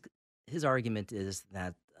 His argument is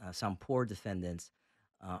that some poor defendants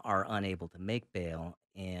are unable to make bail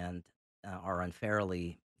and are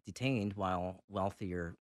unfairly detained while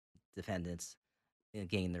wealthier defendants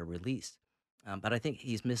gain their release. But I think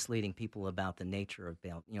he's misleading people about the nature of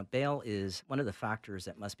bail. Bail is one of the factors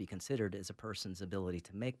that must be considered as a person's ability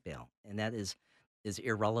to make bail, and that is is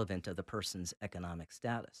irrelevant of the person's economic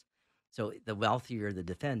status. So the wealthier the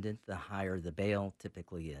defendant, the higher the bail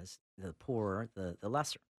typically is. The poorer, the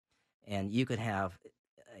lesser. And you could have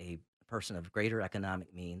a person of greater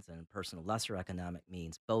economic means and a person of lesser economic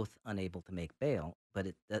means both unable to make bail, but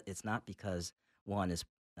it's not because one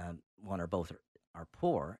or both are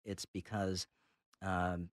poor. It's because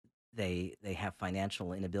they have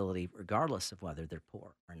financial inability regardless of whether they're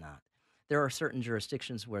poor or not. There are certain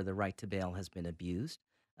jurisdictions where the right to bail has been abused.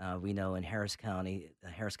 We know in Harris County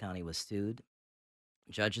was sued.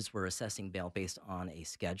 Judges were assessing bail based on a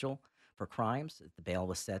schedule for crimes. The bail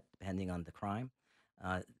was set depending on the crime.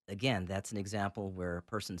 Again, that's an example where a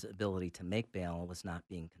person's ability to make bail was not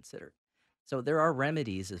being considered. So there are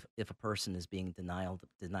remedies if a person is being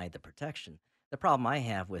denied the protection. The problem I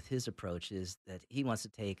have with his approach is that he wants to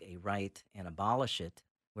take a right and abolish it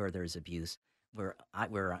where there's abuse, where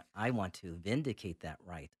I want to vindicate that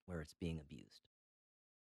right where it's being abused.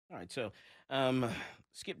 All right, so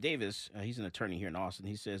Skip Davis, he's an attorney here in Austin.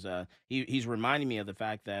 He says he's reminding me of the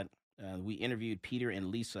fact that we interviewed Peter and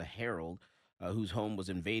Lisa Harold, whose home was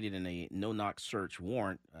invaded in a no-knock search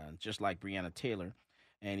warrant, just like Breonna Taylor.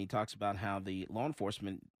 And he talks about how the law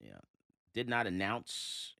enforcement did not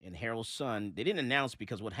announce, and Harold's son, they didn't announce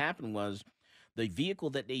because what happened was the vehicle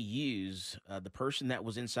that they used, the person that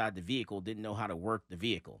was inside the vehicle didn't know how to work the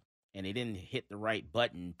vehicle. And they didn't hit the right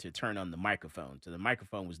button to turn on the microphone. So the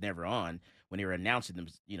microphone was never on when they were announcing them,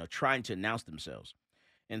 trying to announce themselves.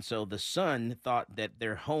 And so the son thought that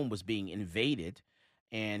their home was being invaded,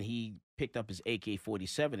 and he picked up his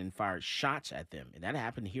AK-47 and fired shots at them. And that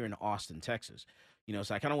happened here in Austin, Texas.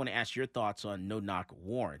 So I kind of want to ask your thoughts on no-knock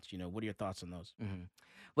warrants. What are your thoughts on those? Mm-hmm.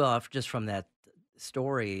 Well, just from that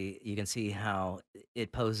story, you can see how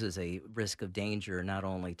it poses a risk of danger not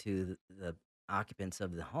only to the occupants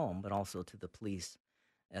of the home, but also to the police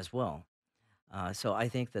as well. So I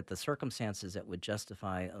think that the circumstances that would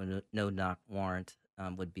justify a no-knock warrant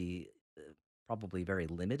would be probably very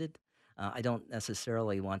limited. I don't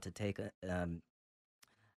necessarily want to take a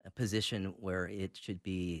position where it should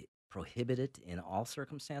be prohibited in all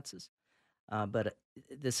circumstances, but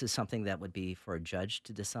this is something that would be for a judge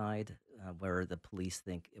to decide where the police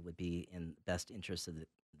think it would be in the best interest of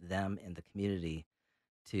them and the community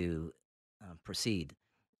to proceed.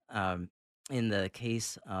 In the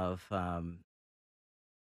case of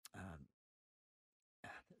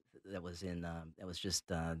that was just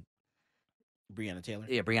Breonna Taylor.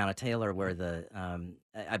 Yeah, Breonna Taylor, where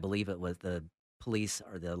I believe it was the police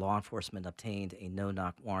or the law enforcement obtained a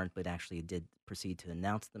no-knock warrant, but actually did proceed to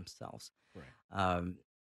announce themselves. Right.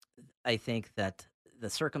 I think that the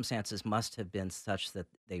circumstances must have been such that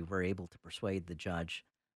they were able to persuade the judge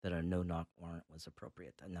that a no-knock warrant was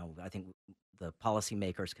appropriate. Now, I think the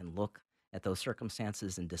policymakers can look at those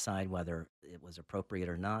circumstances and decide whether it was appropriate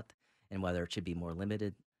or not, and whether it should be more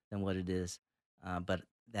limited than what it is. But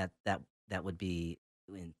that would be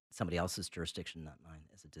in somebody else's jurisdiction, not mine,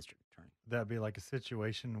 as a district attorney. That'd be like a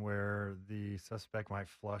situation where the suspect might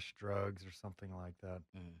flush drugs or something like that.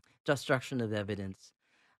 Destruction of evidence,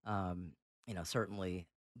 certainly.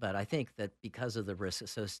 But I think that because of the risk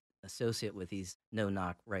associated with these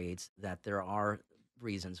no-knock raids, that there are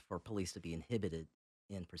reasons for police to be inhibited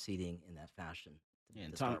in proceeding in that fashion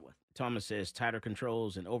to start with. Thomas says tighter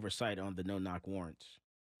controls and oversight on the no-knock warrants.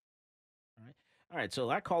 All right, so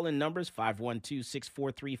our call-in number is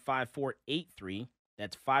 512-643-5483.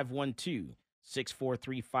 That's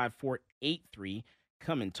 512-643-5483.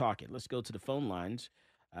 Come and talk it. Let's go to the phone lines.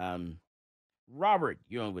 Robert,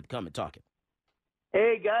 you're on with Come and Talk It.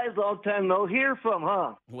 Hey, guys, long time no hear from,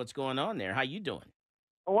 huh? What's going on there? How you doing?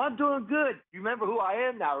 Oh, I'm doing good. You remember who I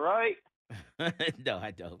am now, right? No,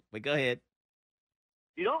 I don't. But go ahead.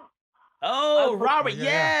 You don't? Oh, Robert,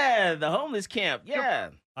 yeah, the homeless camp, yeah.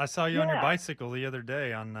 I saw you on your bicycle the other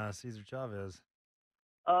day on Cesar Chavez.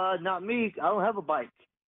 Not me. I don't have a bike.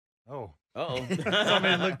 Oh. Uh-oh.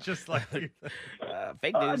 Somebody looked just like you.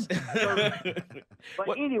 Fake news.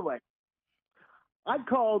 But anyway, I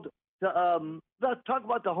called to talk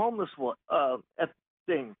about the homeless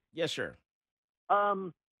thing. Yes, sir. I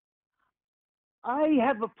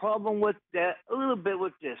have a problem with that, a little bit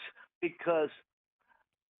with this, because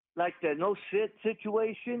like the no-sit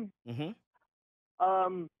situation,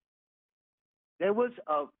 there was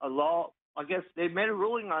a law, I guess they made a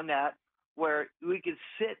ruling on that, where we could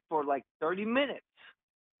sit for like 30 minutes.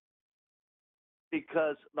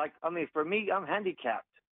 Because, for me, I'm handicapped.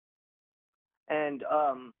 And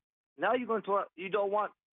now you're going to, you don't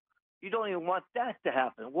even want that to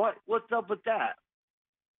happen. What's up with that?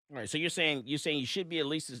 All right, so you're saying you should be at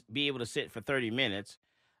least be able to sit for 30 minutes,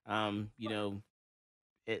 and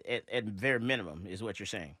at very minimum, is what you're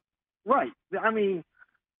saying. Right. I mean,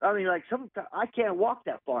 like sometimes I can't walk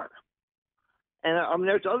that far, and I mean,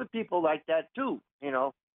 there's other people like that too,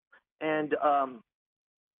 And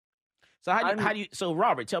So so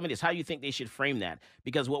Robert, tell me this: how do you think they should frame that?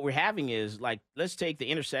 Because what we're having is like, let's take the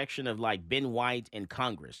intersection of like Ben White and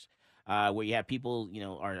Congress, where you have people,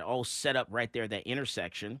 are all set up right there at that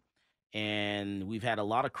intersection, and we've had a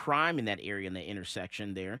lot of crime in that area in the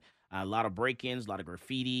intersection there, a lot of break-ins, a lot of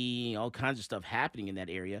graffiti, all kinds of stuff happening in that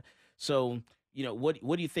area. So, what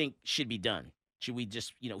do you think should be done? Should we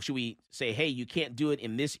just, should we say, hey, you can't do it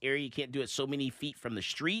in this area, you can't do it so many feet from the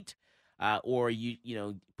street? Or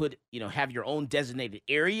put, have your own designated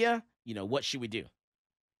area. What should we do?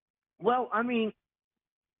 Well, I mean,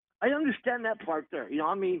 I understand that part there.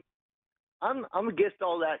 I mean, I'm against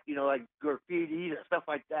all that, like graffiti and stuff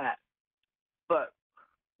like that. But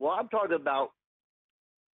what I'm talking about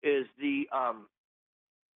is the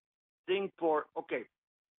thing for, okay,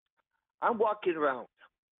 I'm walking around,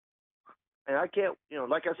 and I can't,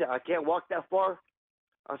 like I said, I can't walk that far.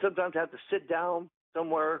 I sometimes have to sit down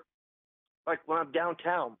somewhere. Like when I'm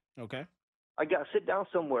downtown, okay, I got to sit down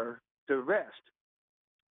somewhere to rest.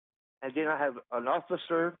 And then I have an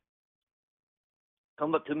officer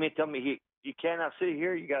come up to me and tell me, you cannot sit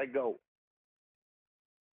here, you got to go.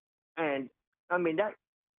 And, I mean, that's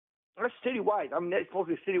citywide. I mean, that's supposed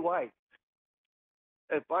to be citywide.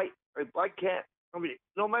 If I can't, I mean,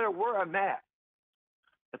 no matter where I'm at,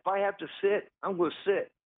 if I have to sit, I'm going to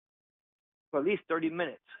sit for at least 30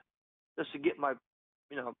 minutes just to get my,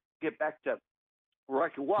 get back to where I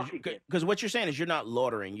can walk again. Because what you're saying is you're not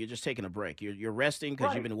loitering. You're just taking a break. You're resting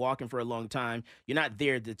because you've been walking for a long time. You're not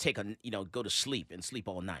there to take go to sleep and sleep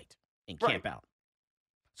all night and camp out.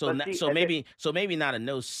 So maybe not a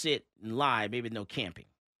no sit and lie. Maybe no camping.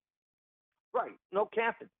 Right, no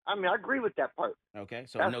camping. I mean, I agree with that part. Okay,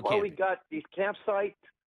 so that's no why camping. We got these campsites,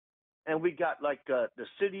 and we got like the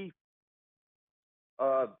city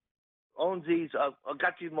owns these.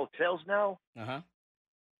 Got these motels now.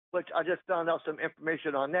 Which I just found out some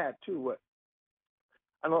information on that too.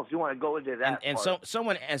 I don't know if you want to go into that. And part.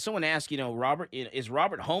 someone asked, Robert, is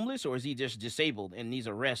Robert homeless or is he just disabled and needs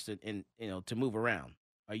arrested and to move around?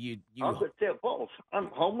 Are you? I'm going to say both. I'm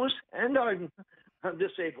homeless and I'm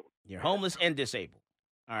disabled. You're homeless and disabled.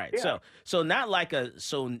 All right. Yeah. So not like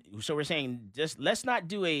so we're saying just let's not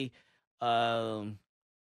do a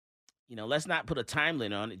let's not put a time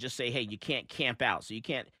limit on it. Just say, hey, you can't camp out. So you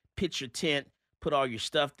can't pitch your tent, put all your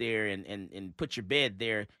stuff there and put your bed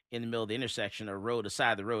there in the middle of the intersection or road,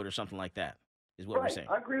 aside the road or something like that, is what we're saying.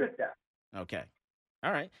 I agree with that. Okay.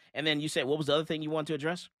 All right. And then you said, what was the other thing you wanted to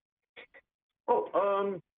address? Oh,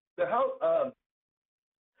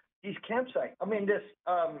 these campsites. I mean,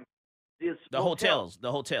 the hotels.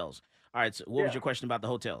 The hotels. All right. So what was your question about the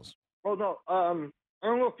hotels? Oh, no. I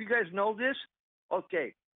don't know if you guys know this.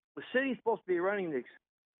 Okay. The city's supposed to be running these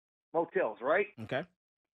motels, right? Okay.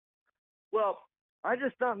 Well, I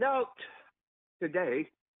just found out today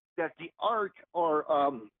that the Arch or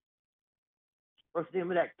what's the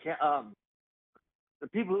name of that? The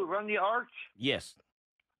people who run the Arch. Yes.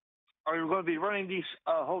 Are going to be running these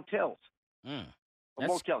hotels.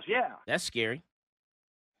 Motels, yeah. That's scary.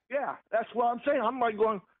 Yeah, that's what I'm saying. I'm like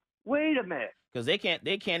going, wait a minute. Because they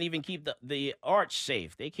can't even keep the Arch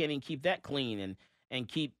safe. They can't even keep that clean and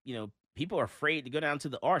keep, people are afraid to go down to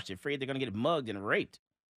the Arch. They're afraid they're going to get mugged and raped.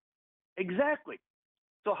 Exactly.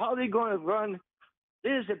 So how are they going to run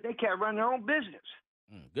this if they can't run their own business?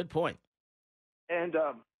 Good point. And,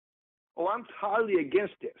 I'm highly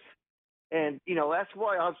against this. And, that's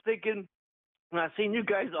why I was thinking when I seen you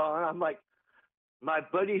guys on, I'm like, my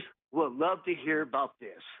buddies would love to hear about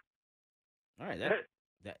this. All right.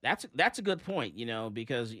 That's a good point,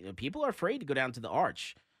 because people are afraid to go down to the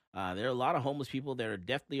Arch. There are a lot of homeless people that are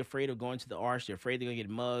definitely afraid of going to the Arch. They're afraid they're going to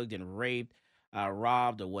get mugged and raped,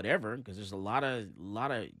 robbed, or whatever, because there's a lot of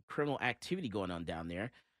criminal activity going on down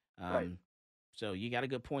there. Right. So you got a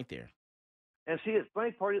good point there. And see, the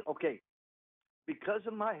funny part is, okay, because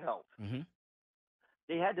of my health,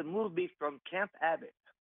 they had to move me from Camp Abbott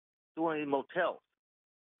to one of the motels.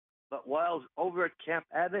 But while I was over at Camp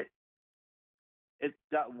Abbott, it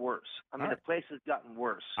got worse. I mean, the place has gotten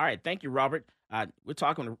worse. All right, thank you, Robert. We're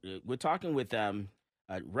talking with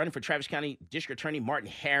running for Travis County District Attorney Martin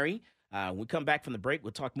Harry. When we come back from the break,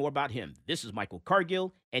 we'll talk more about him. This is Michael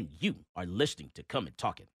Cargill, and you are listening to Come and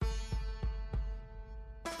Talk It.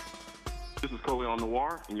 This is Coley on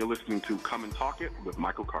Noir, and you're listening to Come and Talk It with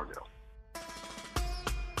Michael Cargill.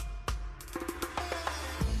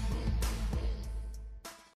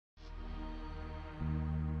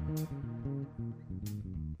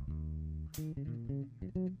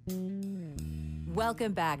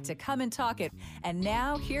 Welcome back to Come and Talk It. And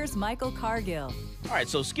now here's Michael Cargill. All right,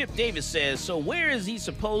 so Skip Davis says, so where is he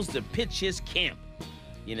supposed to pitch his camp?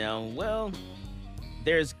 Well,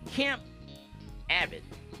 there's Camp Abbott.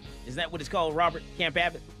 Isn't that what it's called, Robert? Camp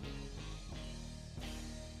Abbott?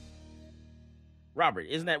 Robert,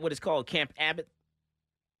 isn't that what it's called, Camp Abbott?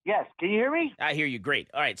 Yes. Can you hear me? I hear you great.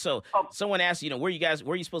 All right, so someone asked, where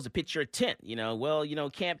are you supposed to pitch your tent?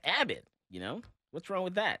 Camp Abbott, what's wrong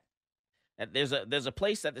with that? There's a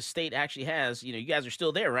place that the state actually has, you guys are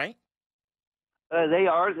still there, right? They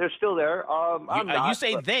are. They're still there. I'm not. You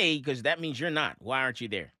say they because that means you're not. Why aren't you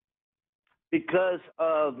there? Because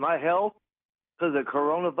of my health, because of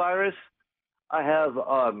coronavirus, I have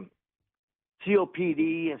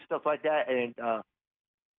COPD and stuff like that, and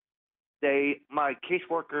my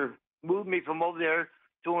caseworker moved me from over there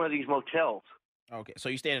to one of these motels. Okay, so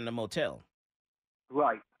you staying in a motel.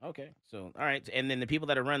 Right. Okay, so all right, and then the people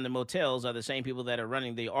that are running the motels are the same people that are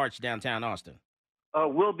running the Arch downtown Austin.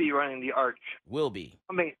 Will be running the Arch. Will be.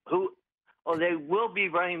 I mean, who? Oh, they will be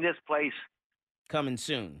running this place. Coming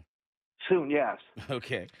soon. Soon, yes.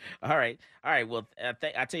 Okay. All right. Well,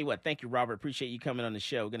 I tell you what. Thank you, Robert. Appreciate you coming on the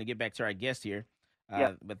show. We're going to get back to our guest here.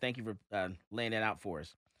 But thank you for laying that out for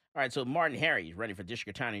us. All right. So Martin Harry is running for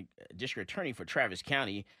district attorney for Travis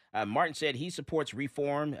County. Martin said he supports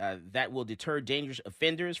reform that will deter dangerous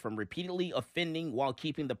offenders from repeatedly offending while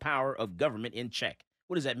keeping the power of government in check.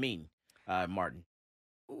 What does that mean, Martin?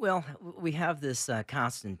 Well, we have this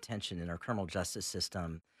constant tension in our criminal justice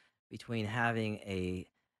system between having a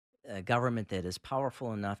government that is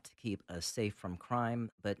powerful enough to keep us safe from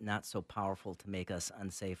crime, but not so powerful to make us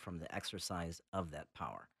unsafe from the exercise of that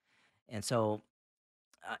power. And so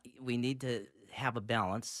we need to have a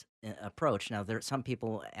balanced approach. Now, some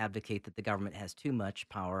people advocate that the government has too much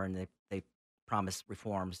power, and they promise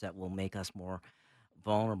reforms that will make us more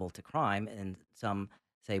vulnerable to crime, and some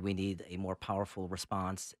say we need a more powerful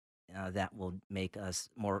response that will make us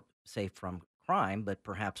more safe from crime, but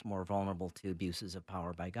perhaps more vulnerable to abuses of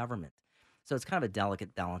power by government. So it's kind of a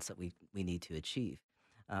delicate balance that we need to achieve.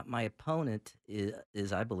 My opponent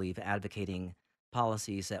is, I believe, advocating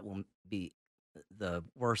policies that will be the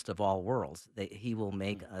worst of all worlds. He will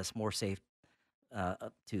make us more safe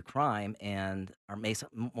to crime and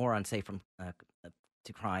more unsafe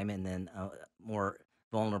to crime, and then more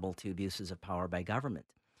vulnerable to abuses of power by government,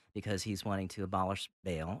 because he's wanting to abolish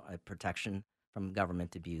bail, protection from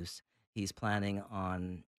government abuse. He's planning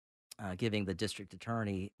on giving the district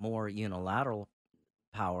attorney more unilateral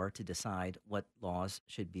power to decide what laws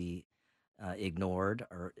should be ignored,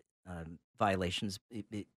 or violations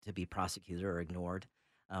to be prosecuted or ignored,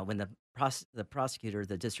 when the prosecutor,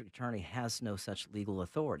 the district attorney, has no such legal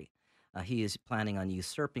authority. He is planning on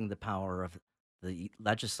usurping the power of the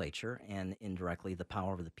legislature and indirectly the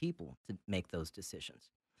power of the people to make those decisions.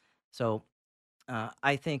 So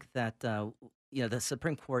I think that the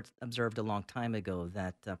Supreme Court observed a long time ago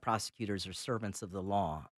that prosecutors are servants of the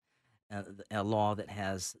law, a law that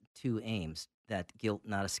has two aims: that guilt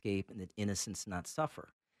not escape and that innocence not suffer.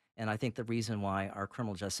 And I think the reason why our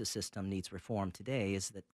criminal justice system needs reform today is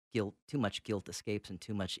that too much guilt escapes and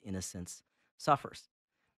too much innocence suffers.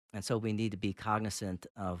 And so we need to be cognizant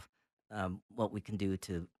of what we can do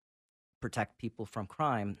to protect people from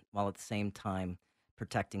crime, while at the same time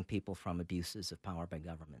protecting people from abuses of power by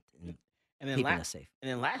government and then keeping us safe.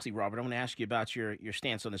 And then lastly, Robert, I'm going to ask you about your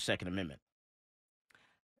stance on the Second Amendment.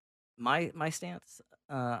 My stance,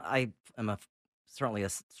 I am certainly a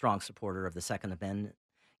strong supporter of the Second Amendment.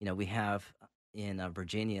 We have in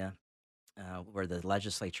Virginia, where the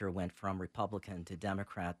legislature went from Republican to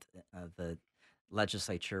Democrat, the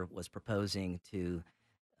legislature was proposing to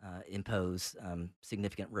impose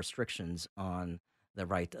significant restrictions on the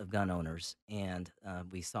right of gun owners. And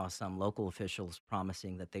we saw some local officials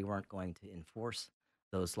promising that they weren't going to enforce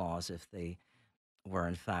those laws if they were,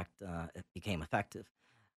 in fact, became effective.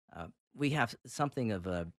 We have something of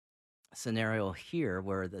a scenario here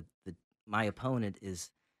where my opponent is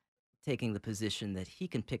taking the position that he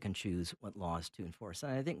can pick and choose what laws to enforce.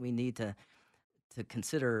 And I think we need to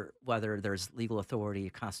consider whether there's legal authority,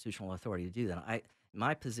 constitutional authority to do that.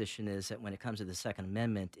 My position is that when it comes to the Second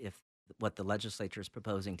Amendment, if what the legislature is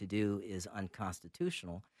proposing to do is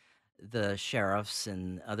unconstitutional, the sheriffs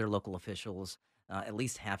and other local officials at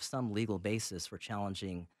least have some legal basis for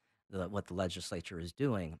challenging what the legislature is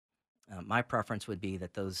doing. My preference would be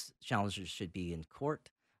that those challenges should be in court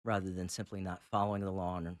rather than simply not following the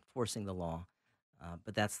law and enforcing the law.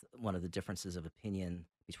 But that's one of the differences of opinion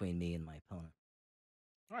between me and my opponent.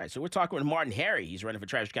 All right, so we're talking with Martin Harry. He's running for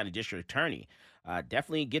Travis County District Attorney.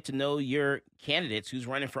 Definitely get to know your candidates who's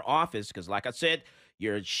running for office, because like I said,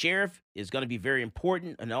 Your sheriff is going to be very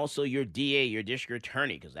important, and also your DA, your district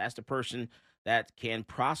attorney, because that's the person that can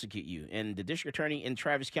prosecute you. And the district attorney in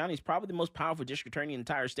Travis County is probably the most powerful district attorney in the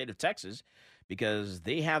entire state of Texas, because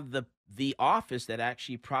they have the office that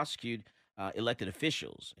actually prosecute elected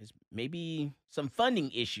officials. It's maybe some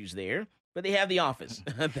funding issues there, but they have the office.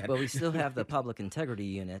 But we still have the public integrity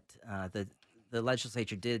unit. The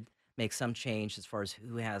legislature did make some change as far as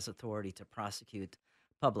who has authority to prosecute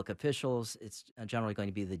public officials. It's generally going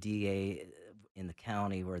to be the DA in the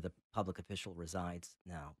county where the public official resides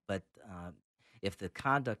now. But if the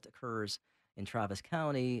conduct occurs in Travis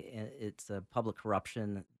County, it's a public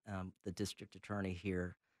corruption. The district attorney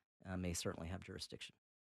here may certainly have jurisdiction.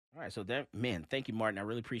 All right, so thank you, Martin. I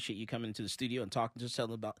really appreciate you coming into the studio and talking to us,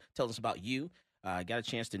 tell us about you. I got a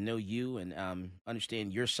chance to know you and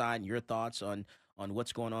understand your side and your thoughts on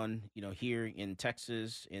what's going on, here in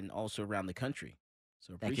Texas and also around the country.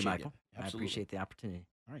 So Thank you, Michael. I appreciate the opportunity.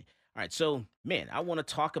 All right. So, I want to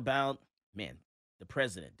talk about the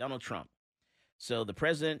president, Donald Trump. So the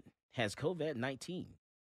president has COVID-19.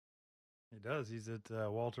 He does. He's at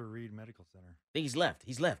Walter Reed Medical Center. I think he's left.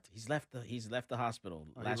 He's left the hospital.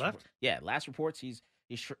 Oh, he left? Last reports he's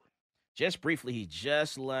just briefly. He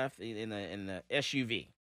just left in the SUV,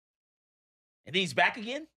 and then he's back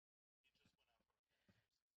again.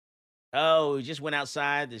 Oh, he just went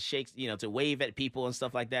outside to shake, to wave at people and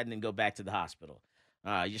stuff like that, and then go back to the hospital.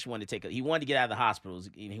 He just wanted to he wanted to get out of the hospital.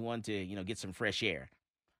 He wanted to, get some fresh air.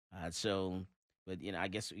 But I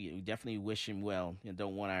guess we definitely wish him well.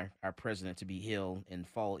 Don't want our president to be ill and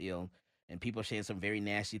fall ill. And people are saying some very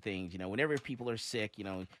nasty things. Whenever people are sick,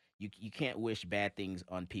 you can't wish bad things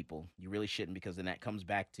on people. You really shouldn't, because then that comes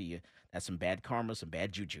back to you. That's some bad karma, some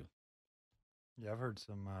bad juju. Yeah, I've heard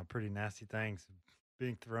some pretty nasty things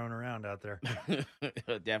being thrown around out there.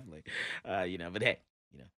 Definitely. But hey,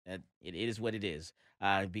 it is what it is.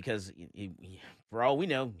 Because for all we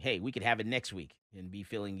know, hey, we could have it next week and be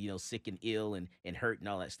feeling, sick and ill and hurt and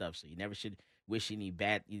all that stuff. So you never should wish you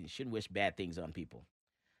shouldn't wish bad things on people.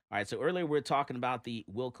 All right, so earlier we were talking about the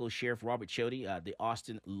Wilco Sheriff Robert Chody, the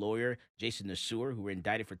Austin lawyer Jason Nasur, who were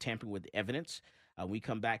indicted for tampering with evidence. We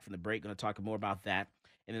come back from the break, going to talk more about that.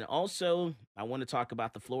 And then also, I want to talk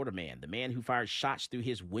about the Florida man, the man who fired shots through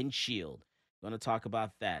his windshield. Going to talk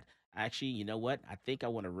about that. Actually, you know what? I think I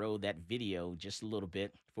want to roll that video just a little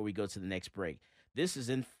bit before we go to the next break. This is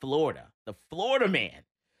in Florida. The Florida man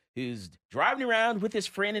who's driving around with his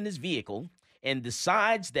friend in his vehicle and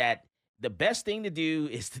decides that the best thing to do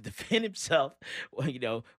is to defend himself,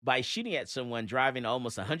 by shooting at someone driving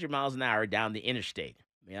almost 100 miles an hour down the interstate.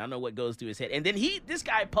 I don't know what goes through his head. And then this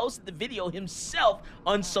guy posted the video himself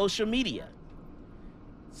on social media.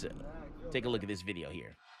 So take a look at this video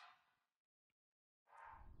here.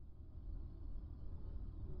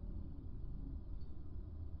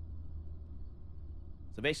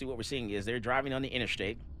 So basically what we're seeing is they're driving on the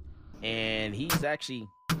interstate, and he's actually...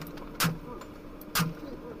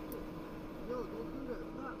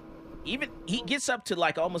 he gets up to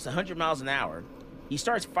like almost 100 miles an hour. He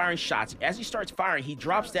starts firing shots. As he starts firing, he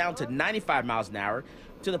drops down to 95 miles an hour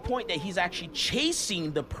to the point that he's actually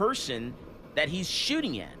chasing the person that he's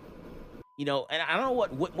shooting at. And I don't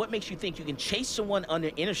know what makes you think you can chase someone on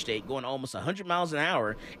the interstate going almost 100 miles an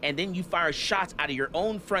hour, and then you fire shots out of your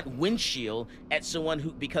own front windshield at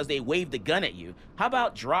someone because they waved a gun at you. How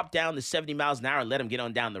about drop down to 70 miles an hour and let them get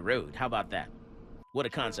on down the road? How about that? What a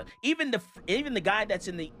concept. Even the guy that's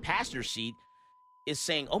in the passenger seat is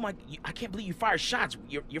saying, "Oh my, I can't believe you fired shots.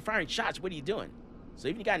 You're firing shots. What are you doing?" So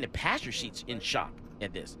even the guy in the passenger seat's in shock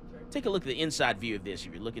at this. Take a look at the inside view of this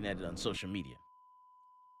if you're looking at it on social media.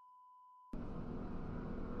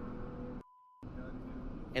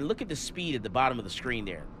 And look at the speed at the bottom of the screen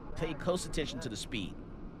there. Pay close attention to the speed.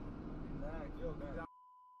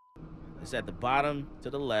 It's at the bottom to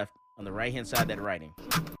the left on the right-hand side of that writing.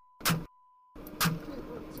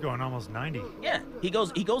 It's going almost 90. Yeah, he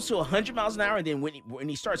goes to 100 miles an hour, and then when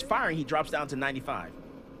he starts firing, he drops down to 95.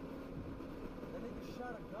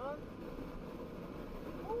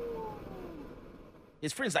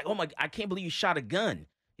 His friend's like, "Oh my, I can't believe you shot a gun."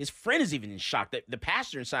 His friend is even in shock. The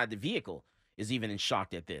passenger inside the vehicle is even in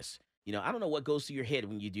shock at this. I don't know what goes through your head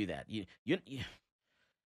when you do that. You're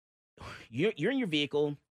in your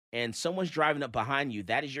vehicle and someone's driving up behind you.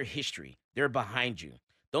 That is your history. They're behind you.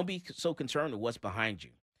 Don't be so concerned with what's behind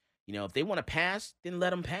you. If they want to pass, then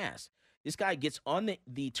let them pass. This guy gets on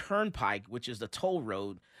the turnpike, which is the toll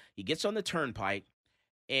road. He gets on the turnpike,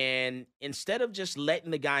 and instead of just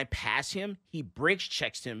letting the guy pass him, he brakes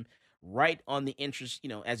checks him right on the entrance,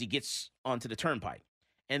 as he gets onto the turnpike.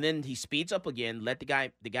 And then he speeds up again,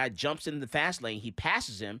 the guy jumps in the fast lane, he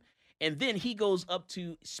passes him, and then he goes up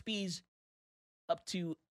to speeds up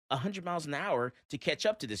to 100 miles an hour to catch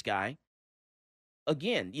up to this guy.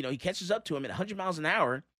 Again, he catches up to him at 100 miles an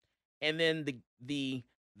hour, and then the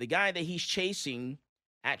guy that he's chasing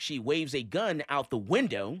actually waves a gun out the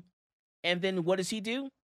window, and then what does he do?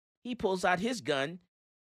 He pulls out his gun,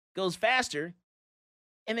 goes faster,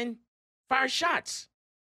 and then fires shots.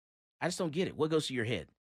 I just don't get it. What goes through your head?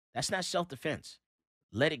 That's not self-defense.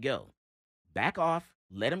 Let it go. Back off.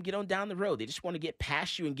 Let them get on down the road. They just want to get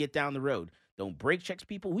past you and get down the road. Don't brake check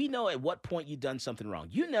people. We know at what point you've done something wrong.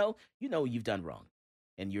 You know you've done wrong.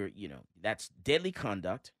 And that's deadly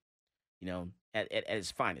conduct, at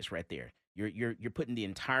its finest right there. You're putting the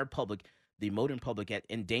entire public, the motoring public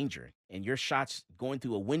in danger. And your shots going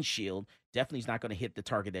through a windshield definitely is not going to hit the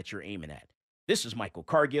target that you're aiming at. This is Michael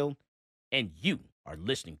Cargill, and you are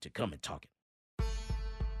listening to Come and Talk It.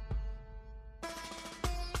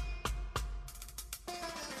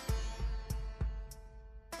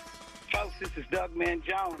 Folks, this is Doug Man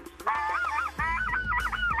Jones.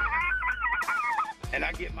 And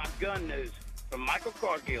I get my gun news from Michael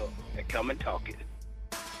Cargill at Come and Talk It.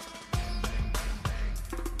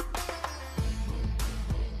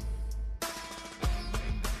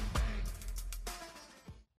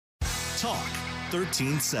 Talk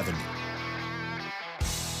 1370.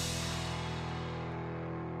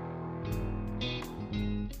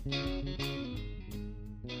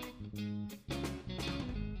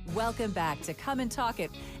 Welcome back to Come and Talk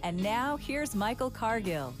It. And now here's Michael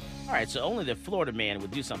Cargill. All right, so only the Florida man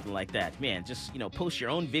would do something like that. Man, just, post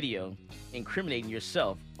your own video incriminating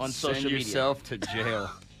yourself on social media. Send yourself to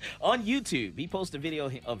jail. On YouTube. He posted a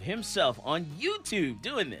video of himself on YouTube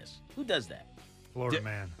doing this. Who does that? Florida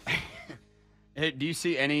man. Hey, do you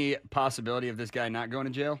see any possibility of this guy not going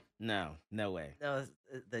to jail? No way. No,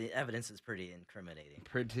 the evidence is pretty incriminating.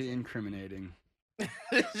 Pretty incriminating.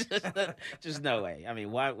 Just no way. I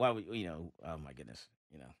mean, why would, oh my goodness,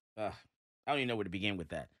 I don't even know where to begin with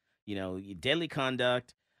that. Deadly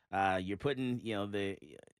conduct, you're putting, the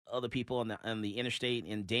other people on the interstate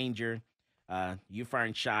in danger. You're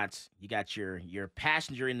firing shots. You got your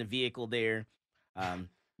passenger in the vehicle there.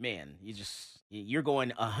 Man,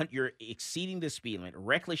 you're exceeding the speed limit.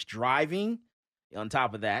 Reckless driving on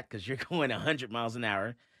top of that, because you're going 100 miles an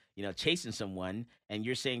hour, chasing someone, and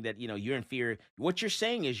you're saying that, you're in fear. What you're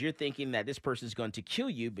saying is you're thinking that this person is going to kill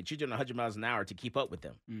you, but you're doing 100 miles an hour to keep up with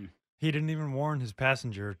them. Mm. He didn't even warn his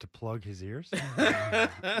passenger to plug his ears.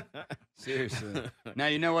 Seriously. Now,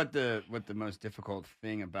 you know what the most difficult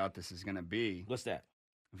thing about this is going to be? What's that?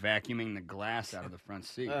 Vacuuming the glass out of the front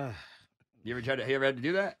seat. You ever had to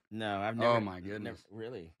do that? No, I've never. Oh my goodness!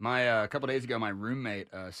 Really? A couple days ago, my roommate,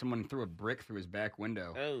 someone threw a brick through his back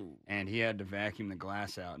window. Oh. And he had to vacuum the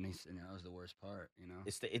glass out, and that was the worst part.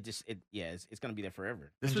 It's gonna be there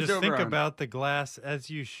forever. Just think about the glass as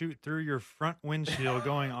you shoot through your front windshield,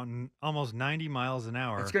 going on almost 90 miles an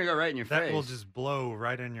hour. It's gonna go right in your face. That will just blow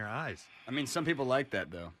right in your eyes. I mean, some people like that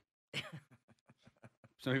though.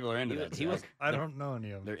 Some people are into that. I don't know any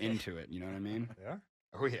of them. They're into it. You know what I mean? They are?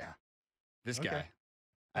 Oh yeah. This guy.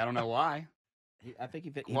 I don't know why. I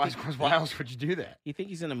think why else would you do that? You think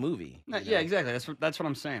he's in a movie? No, yeah, exactly. That's what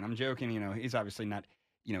I'm saying. I'm joking. He's obviously not,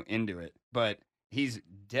 into it, but he's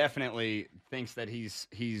definitely thinks that he's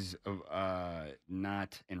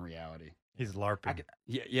not in reality. He's LARPing.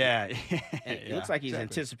 Yeah. It looks like he's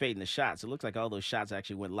anticipating the shots. It looks like all those shots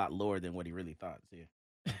actually went a lot lower than what he really thought. See?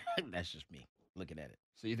 That's just me looking at it.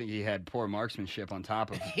 So you think he had poor marksmanship on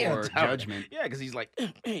top of poor judgment? Yeah, because he's like,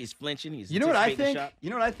 he's flinching. He's You know what I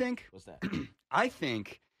think? What's that? I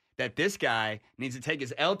think that this guy needs to take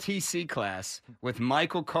his LTC class with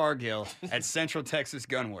Michael Cargill at Central Texas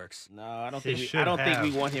Gunworks. No, I don't think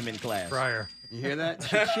we want him in class. Prior. You hear that?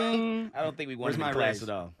 Cha-ching. I don't think we want him in class at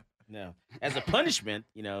all. No. As a punishment,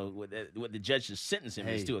 what the judge just sentenced him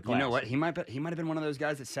is to a class. You know what? He might have been one of those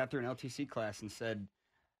guys that sat through an LTC class and said,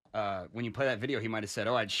 when you play that video, he might have said,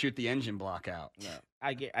 "Oh, I'd shoot the engine block out." No,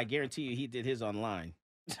 I guarantee you, he did his online.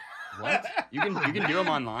 What? You can do them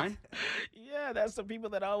online? Yeah, that's the people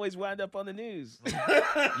that always wind up on the news.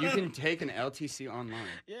 You can take an LTC online.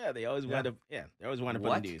 Yeah, they always wind up. Yeah, they always wind up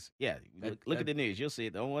on the news. Yeah, look at the news. You'll see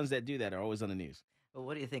it. The ones that do that are always on the news. Well,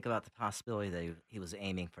 what do you think about the possibility that he was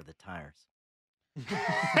aiming for the tires?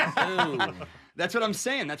 That's what I'm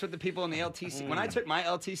saying. That's what the people in the LTC. When I took my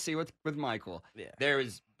LTC with Michael, there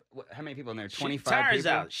was. How many people in there? 25 tires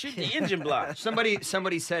people? out. Shoot the engine block.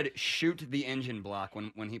 Somebody said shoot the engine block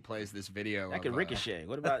when he plays this video. That could ricochet.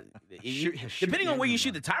 What about shoot depending on where you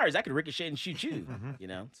shoot the tires? That could ricochet and shoot you.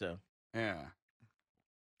 So yeah.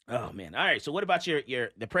 Oh man. All right. So what about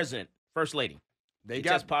the president, first lady? They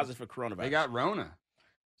got test positive for coronavirus. They got Rona.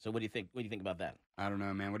 So what do you think? What do you think about that? I don't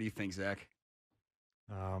know, man. What do you think, Zach?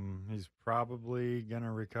 He's probably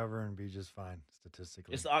gonna recover and be just fine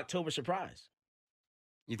statistically. It's the October surprise.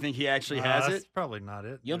 You think he actually has That's it? probably not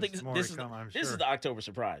it. You don't think There's this, more this to is come, I'm this sure. is the October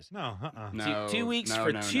surprise? No, No, 2 weeks no,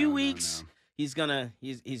 for no, 2 no, weeks. no. He's got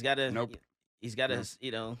to. Nope. He's got to. Nope.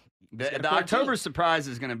 You know. The October surprise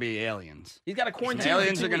is going to be aliens. He's got to quarantine.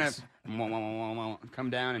 Aliens for are 2 going weeks. to come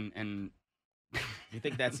down and. You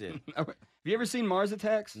think that's it? Have you ever seen Mars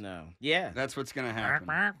Attacks? No. Yeah. That's what's going to happen.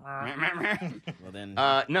 Well then.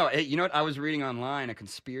 No. Hey, you know what? I was reading online a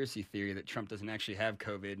conspiracy theory that Trump doesn't actually have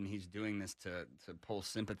COVID and he's doing this to pull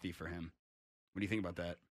sympathy for him. What do you think about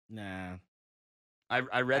that? Nah.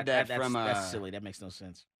 I read that from. That's silly. That makes no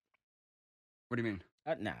sense. What do you mean?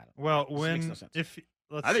 Nah. Well, This makes no sense. if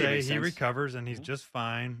let's I think it say makes he sense. recovers and he's just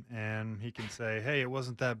fine, and he can say, "Hey, it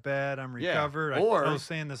wasn't that bad. I'm Yeah, recovered. or- I was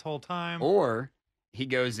saying this whole time." Or he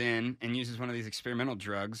goes in and uses one of these experimental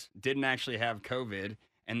drugs, didn't actually have COVID,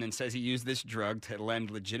 and then says he used this drug to lend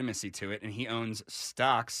legitimacy to it, and he owns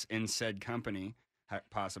stocks in said company,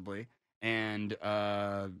 possibly, and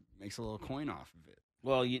makes a little coin off of it.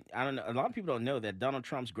 Well, I don't know. A lot of people don't know that Donald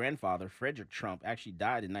Trump's grandfather, Frederick Trump, actually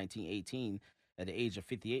died in 1918 at the age of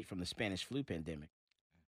 58 from the Spanish flu pandemic.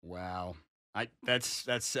 Wow. That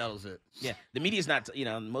settles it. Yeah, the media's not.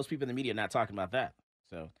 Most people in the media are not talking about that.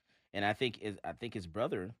 So, and I think his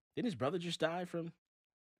brother didn't his brother just die from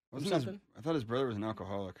something? I thought his brother was an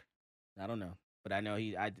alcoholic. I don't know, but I know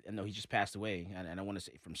he just passed away, and I want to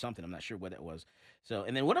say from something. I'm not sure what that was. So,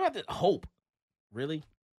 and then what about the Hope? Really?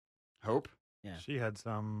 Hope? Yeah. She had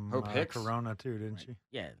some Hope Hicks? corona too, didn't she?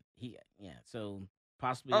 Yeah, So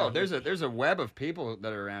possibly. Oh, there's a web of people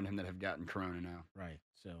that are around him that have gotten corona now. Right.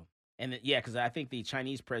 So, and because I think the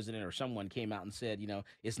Chinese president or someone came out and said,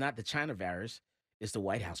 it's not the China virus, it's the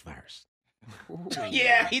White House virus.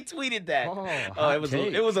 Yeah, he tweeted that.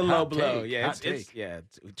 It was a low blow. Yeah,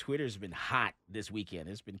 Twitter's been hot this weekend.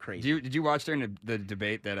 It's been crazy. Did you watch during the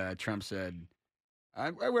debate that Trump said,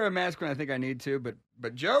 I wear a mask when I think I need to,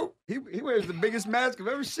 but Joe, he wears the biggest mask I've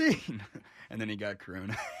ever seen. And then he got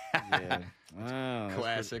corona. Yeah. Oh,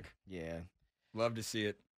 classic. Yeah. Love to see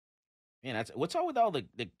it. Man, what's all with all the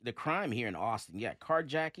crime here in Austin? Yeah,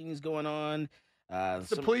 carjackings going on.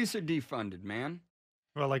 The police are defunded, man.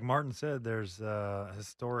 Well, like Martin said, there's a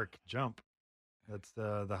historic jump. That's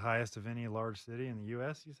the highest of any large city in the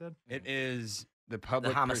U.S., you said? It is the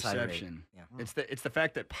public homicide rate. perception. Yeah. It's the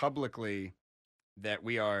fact that publicly that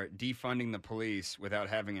we are defunding the police without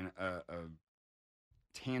having a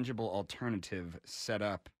tangible alternative set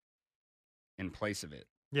up in place of it.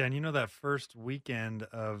 Yeah, and that first weekend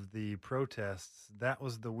of the protests, that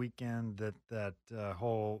was the weekend that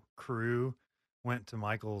whole crew went to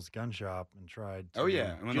Michael's gun shop and tried to Oh,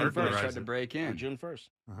 yeah. And when they burglarize tried to it. break in. June 1st.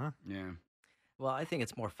 Uh-huh. Yeah. Well, I think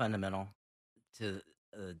it's more fundamental to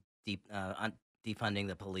defunding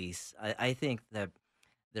the police. I think that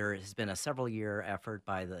there has been a several-year effort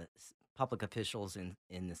by the public officials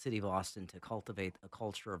in the city of Austin to cultivate a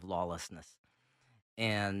culture of lawlessness.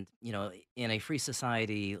 And, in a free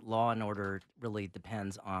society, law and order really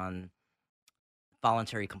depends on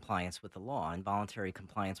voluntary compliance with the law. And voluntary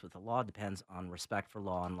compliance with the law depends on respect for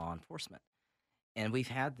law and law enforcement. And we've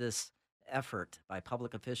had this effort by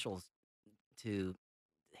public officials to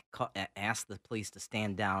ask the police to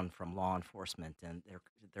stand down from law enforcement. And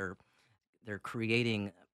they're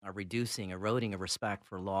creating, eroding a respect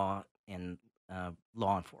for law and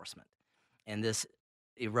law enforcement. And this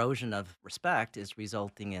erosion of respect is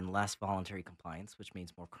resulting in less voluntary compliance, which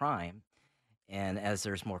means more crime. And as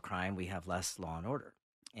there's more crime, we have less law and order.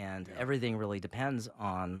 And everything really depends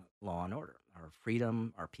on law and order, our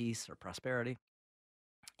freedom, our peace, our prosperity.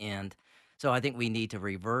 And so I think we need to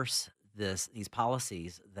reverse these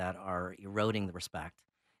policies that are eroding the respect.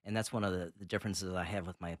 And that's one of the differences that I have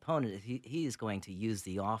with my opponent. He is going to use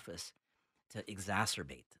the office to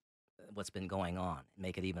exacerbate what's been going on,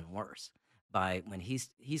 make it even worse. When he's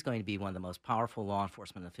going to be one of the most powerful law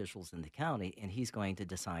enforcement officials in the county, and he's going to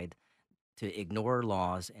decide to ignore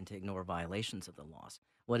laws and to ignore violations of the laws.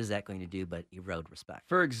 What is that going to do but erode respect?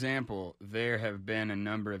 For example, there have been a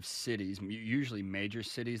number of cities, usually major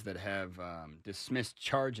cities, that have dismissed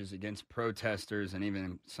charges against protesters and even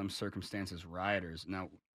in some circumstances rioters. Now,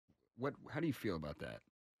 how do you feel about that?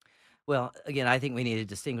 Well, again, I think we need to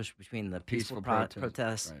distinguish between the peaceful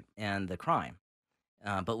protests right, and the crime.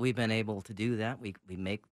 But we've been able to do that. We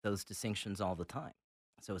make those distinctions all the time.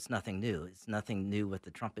 So it's nothing new. It's nothing new with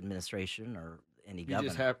the Trump administration or any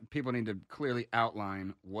governor. People need to clearly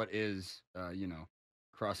outline what is,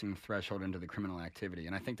 crossing the threshold into the criminal activity.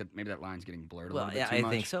 And I think that maybe that line's getting blurred a little bit too much. I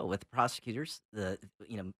think so. With the prosecutors,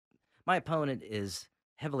 my opponent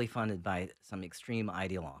heavily funded by some extreme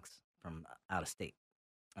ideologues from out of state.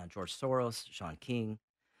 George Soros, Sean King.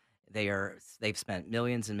 They've spent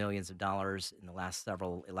millions and millions of dollars in the last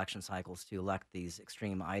several election cycles to elect these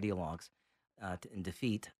extreme ideologues and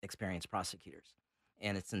defeat experienced prosecutors.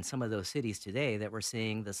 And it's in some of those cities today that we're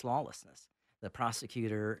seeing this lawlessness. The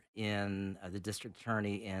prosecutor in the district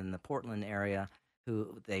attorney in the Portland area,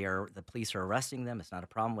 the police are arresting them. It's not a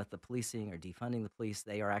problem with the policing or defunding the police.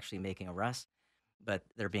 They are actually making arrests, but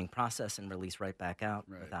they're being processed and released right back out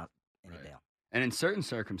without any bail. And in certain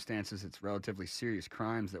circumstances, it's relatively serious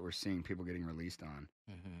crimes that we're seeing people getting released on.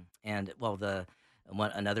 Mm-hmm. And well,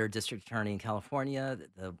 another district attorney in California,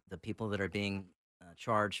 the people that are being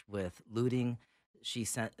charged with looting, she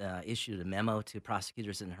issued a memo to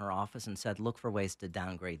prosecutors in her office and said, look for ways to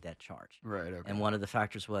downgrade that charge. Right. Okay. And one of the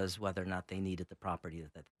factors was whether or not they needed the property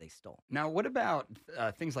that they stole. Now, what about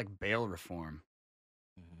things like bail reform?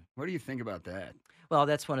 Mm-hmm. What do you think about that? Well,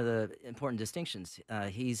 that's one of the important distinctions.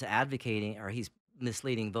 He's advocating, or he's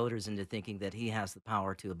misleading voters into thinking that he has the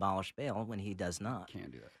power to abolish bail when he does not.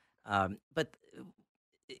 Can't do that. But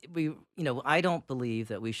I don't believe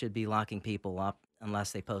that we should be locking people up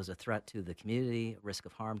unless they pose a threat to the community, a risk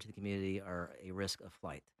of harm to the community, or a risk of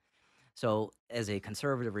flight. So, as a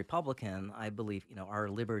conservative Republican, I believe our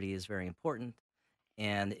liberty is very important,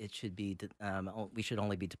 and it should be we should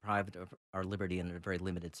only be deprived of our liberty in very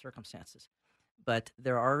limited circumstances. But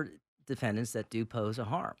there are defendants that do pose a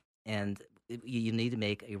harm, and you need to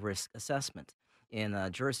make a risk assessment. In a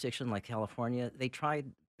jurisdiction like California, they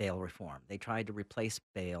tried bail reform. They tried to replace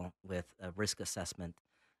bail with a risk assessment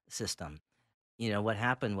system. What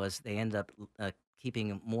happened was they ended up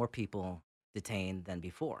keeping more people detained than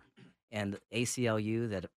before. And ACLU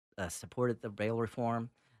that supported the bail reform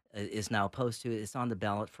is now opposed to it. It's on the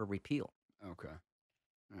ballot for repeal. Okay.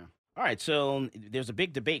 Yeah. All right, so there's a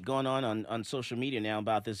big debate going on social media now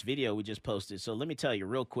about this video we just posted. So let me tell you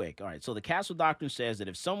real quick. All right, so the Castle Doctrine says that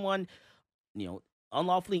if someone,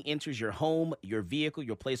 unlawfully enters your home, your vehicle,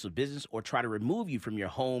 your place of business, or try to remove you from your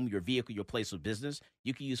home, your vehicle, your place of business,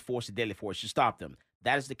 you can use force or deadly force to stop them.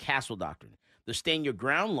 That is the Castle Doctrine. The Stand Your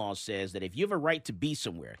Ground law says that if you have a right to be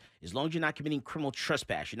somewhere, as long as you're not committing criminal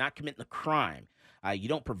trespass, you're not committing a crime, you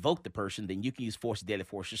don't provoke the person, then you can use force or deadly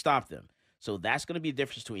force to stop them. So that's going to be the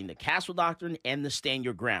difference between the Castle Doctrine and the Stand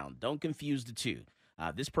Your Ground. Don't confuse the two.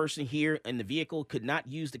 This person here in the vehicle could not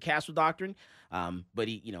use the Castle Doctrine, but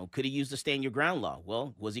he, could he use the Stand Your Ground law?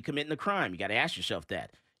 Well, was he committing a crime? You got to ask yourself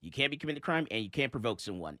that. You can't be committing a crime, and you can't provoke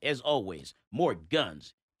someone. As always, more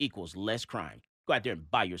guns equals less crime. Go out there and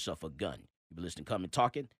buy yourself a gun. You've been listening to Come and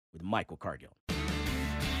Talking with Michael Cargill.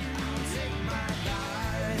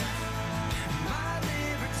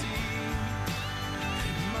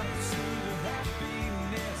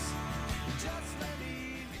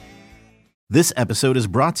 This episode is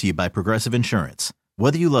brought to you by Progressive Insurance.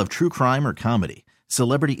 Whether you love true crime or comedy,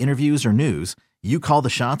 celebrity interviews or news, you call the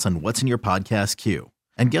shots on what's in your podcast queue.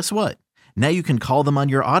 And guess what? Now you can call them on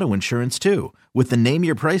your auto insurance too with the Name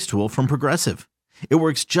Your Price tool from Progressive. It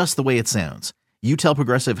works just the way it sounds. You tell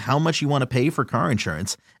Progressive how much you want to pay for car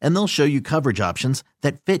insurance, and they'll show you coverage options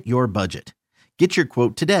that fit your budget. Get your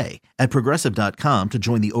quote today at Progressive.com to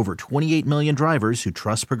join the over 28 million drivers who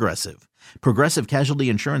trust Progressive. Progressive Casualty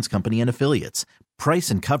Insurance Company and Affiliates. Price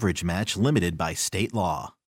and coverage match limited by state law.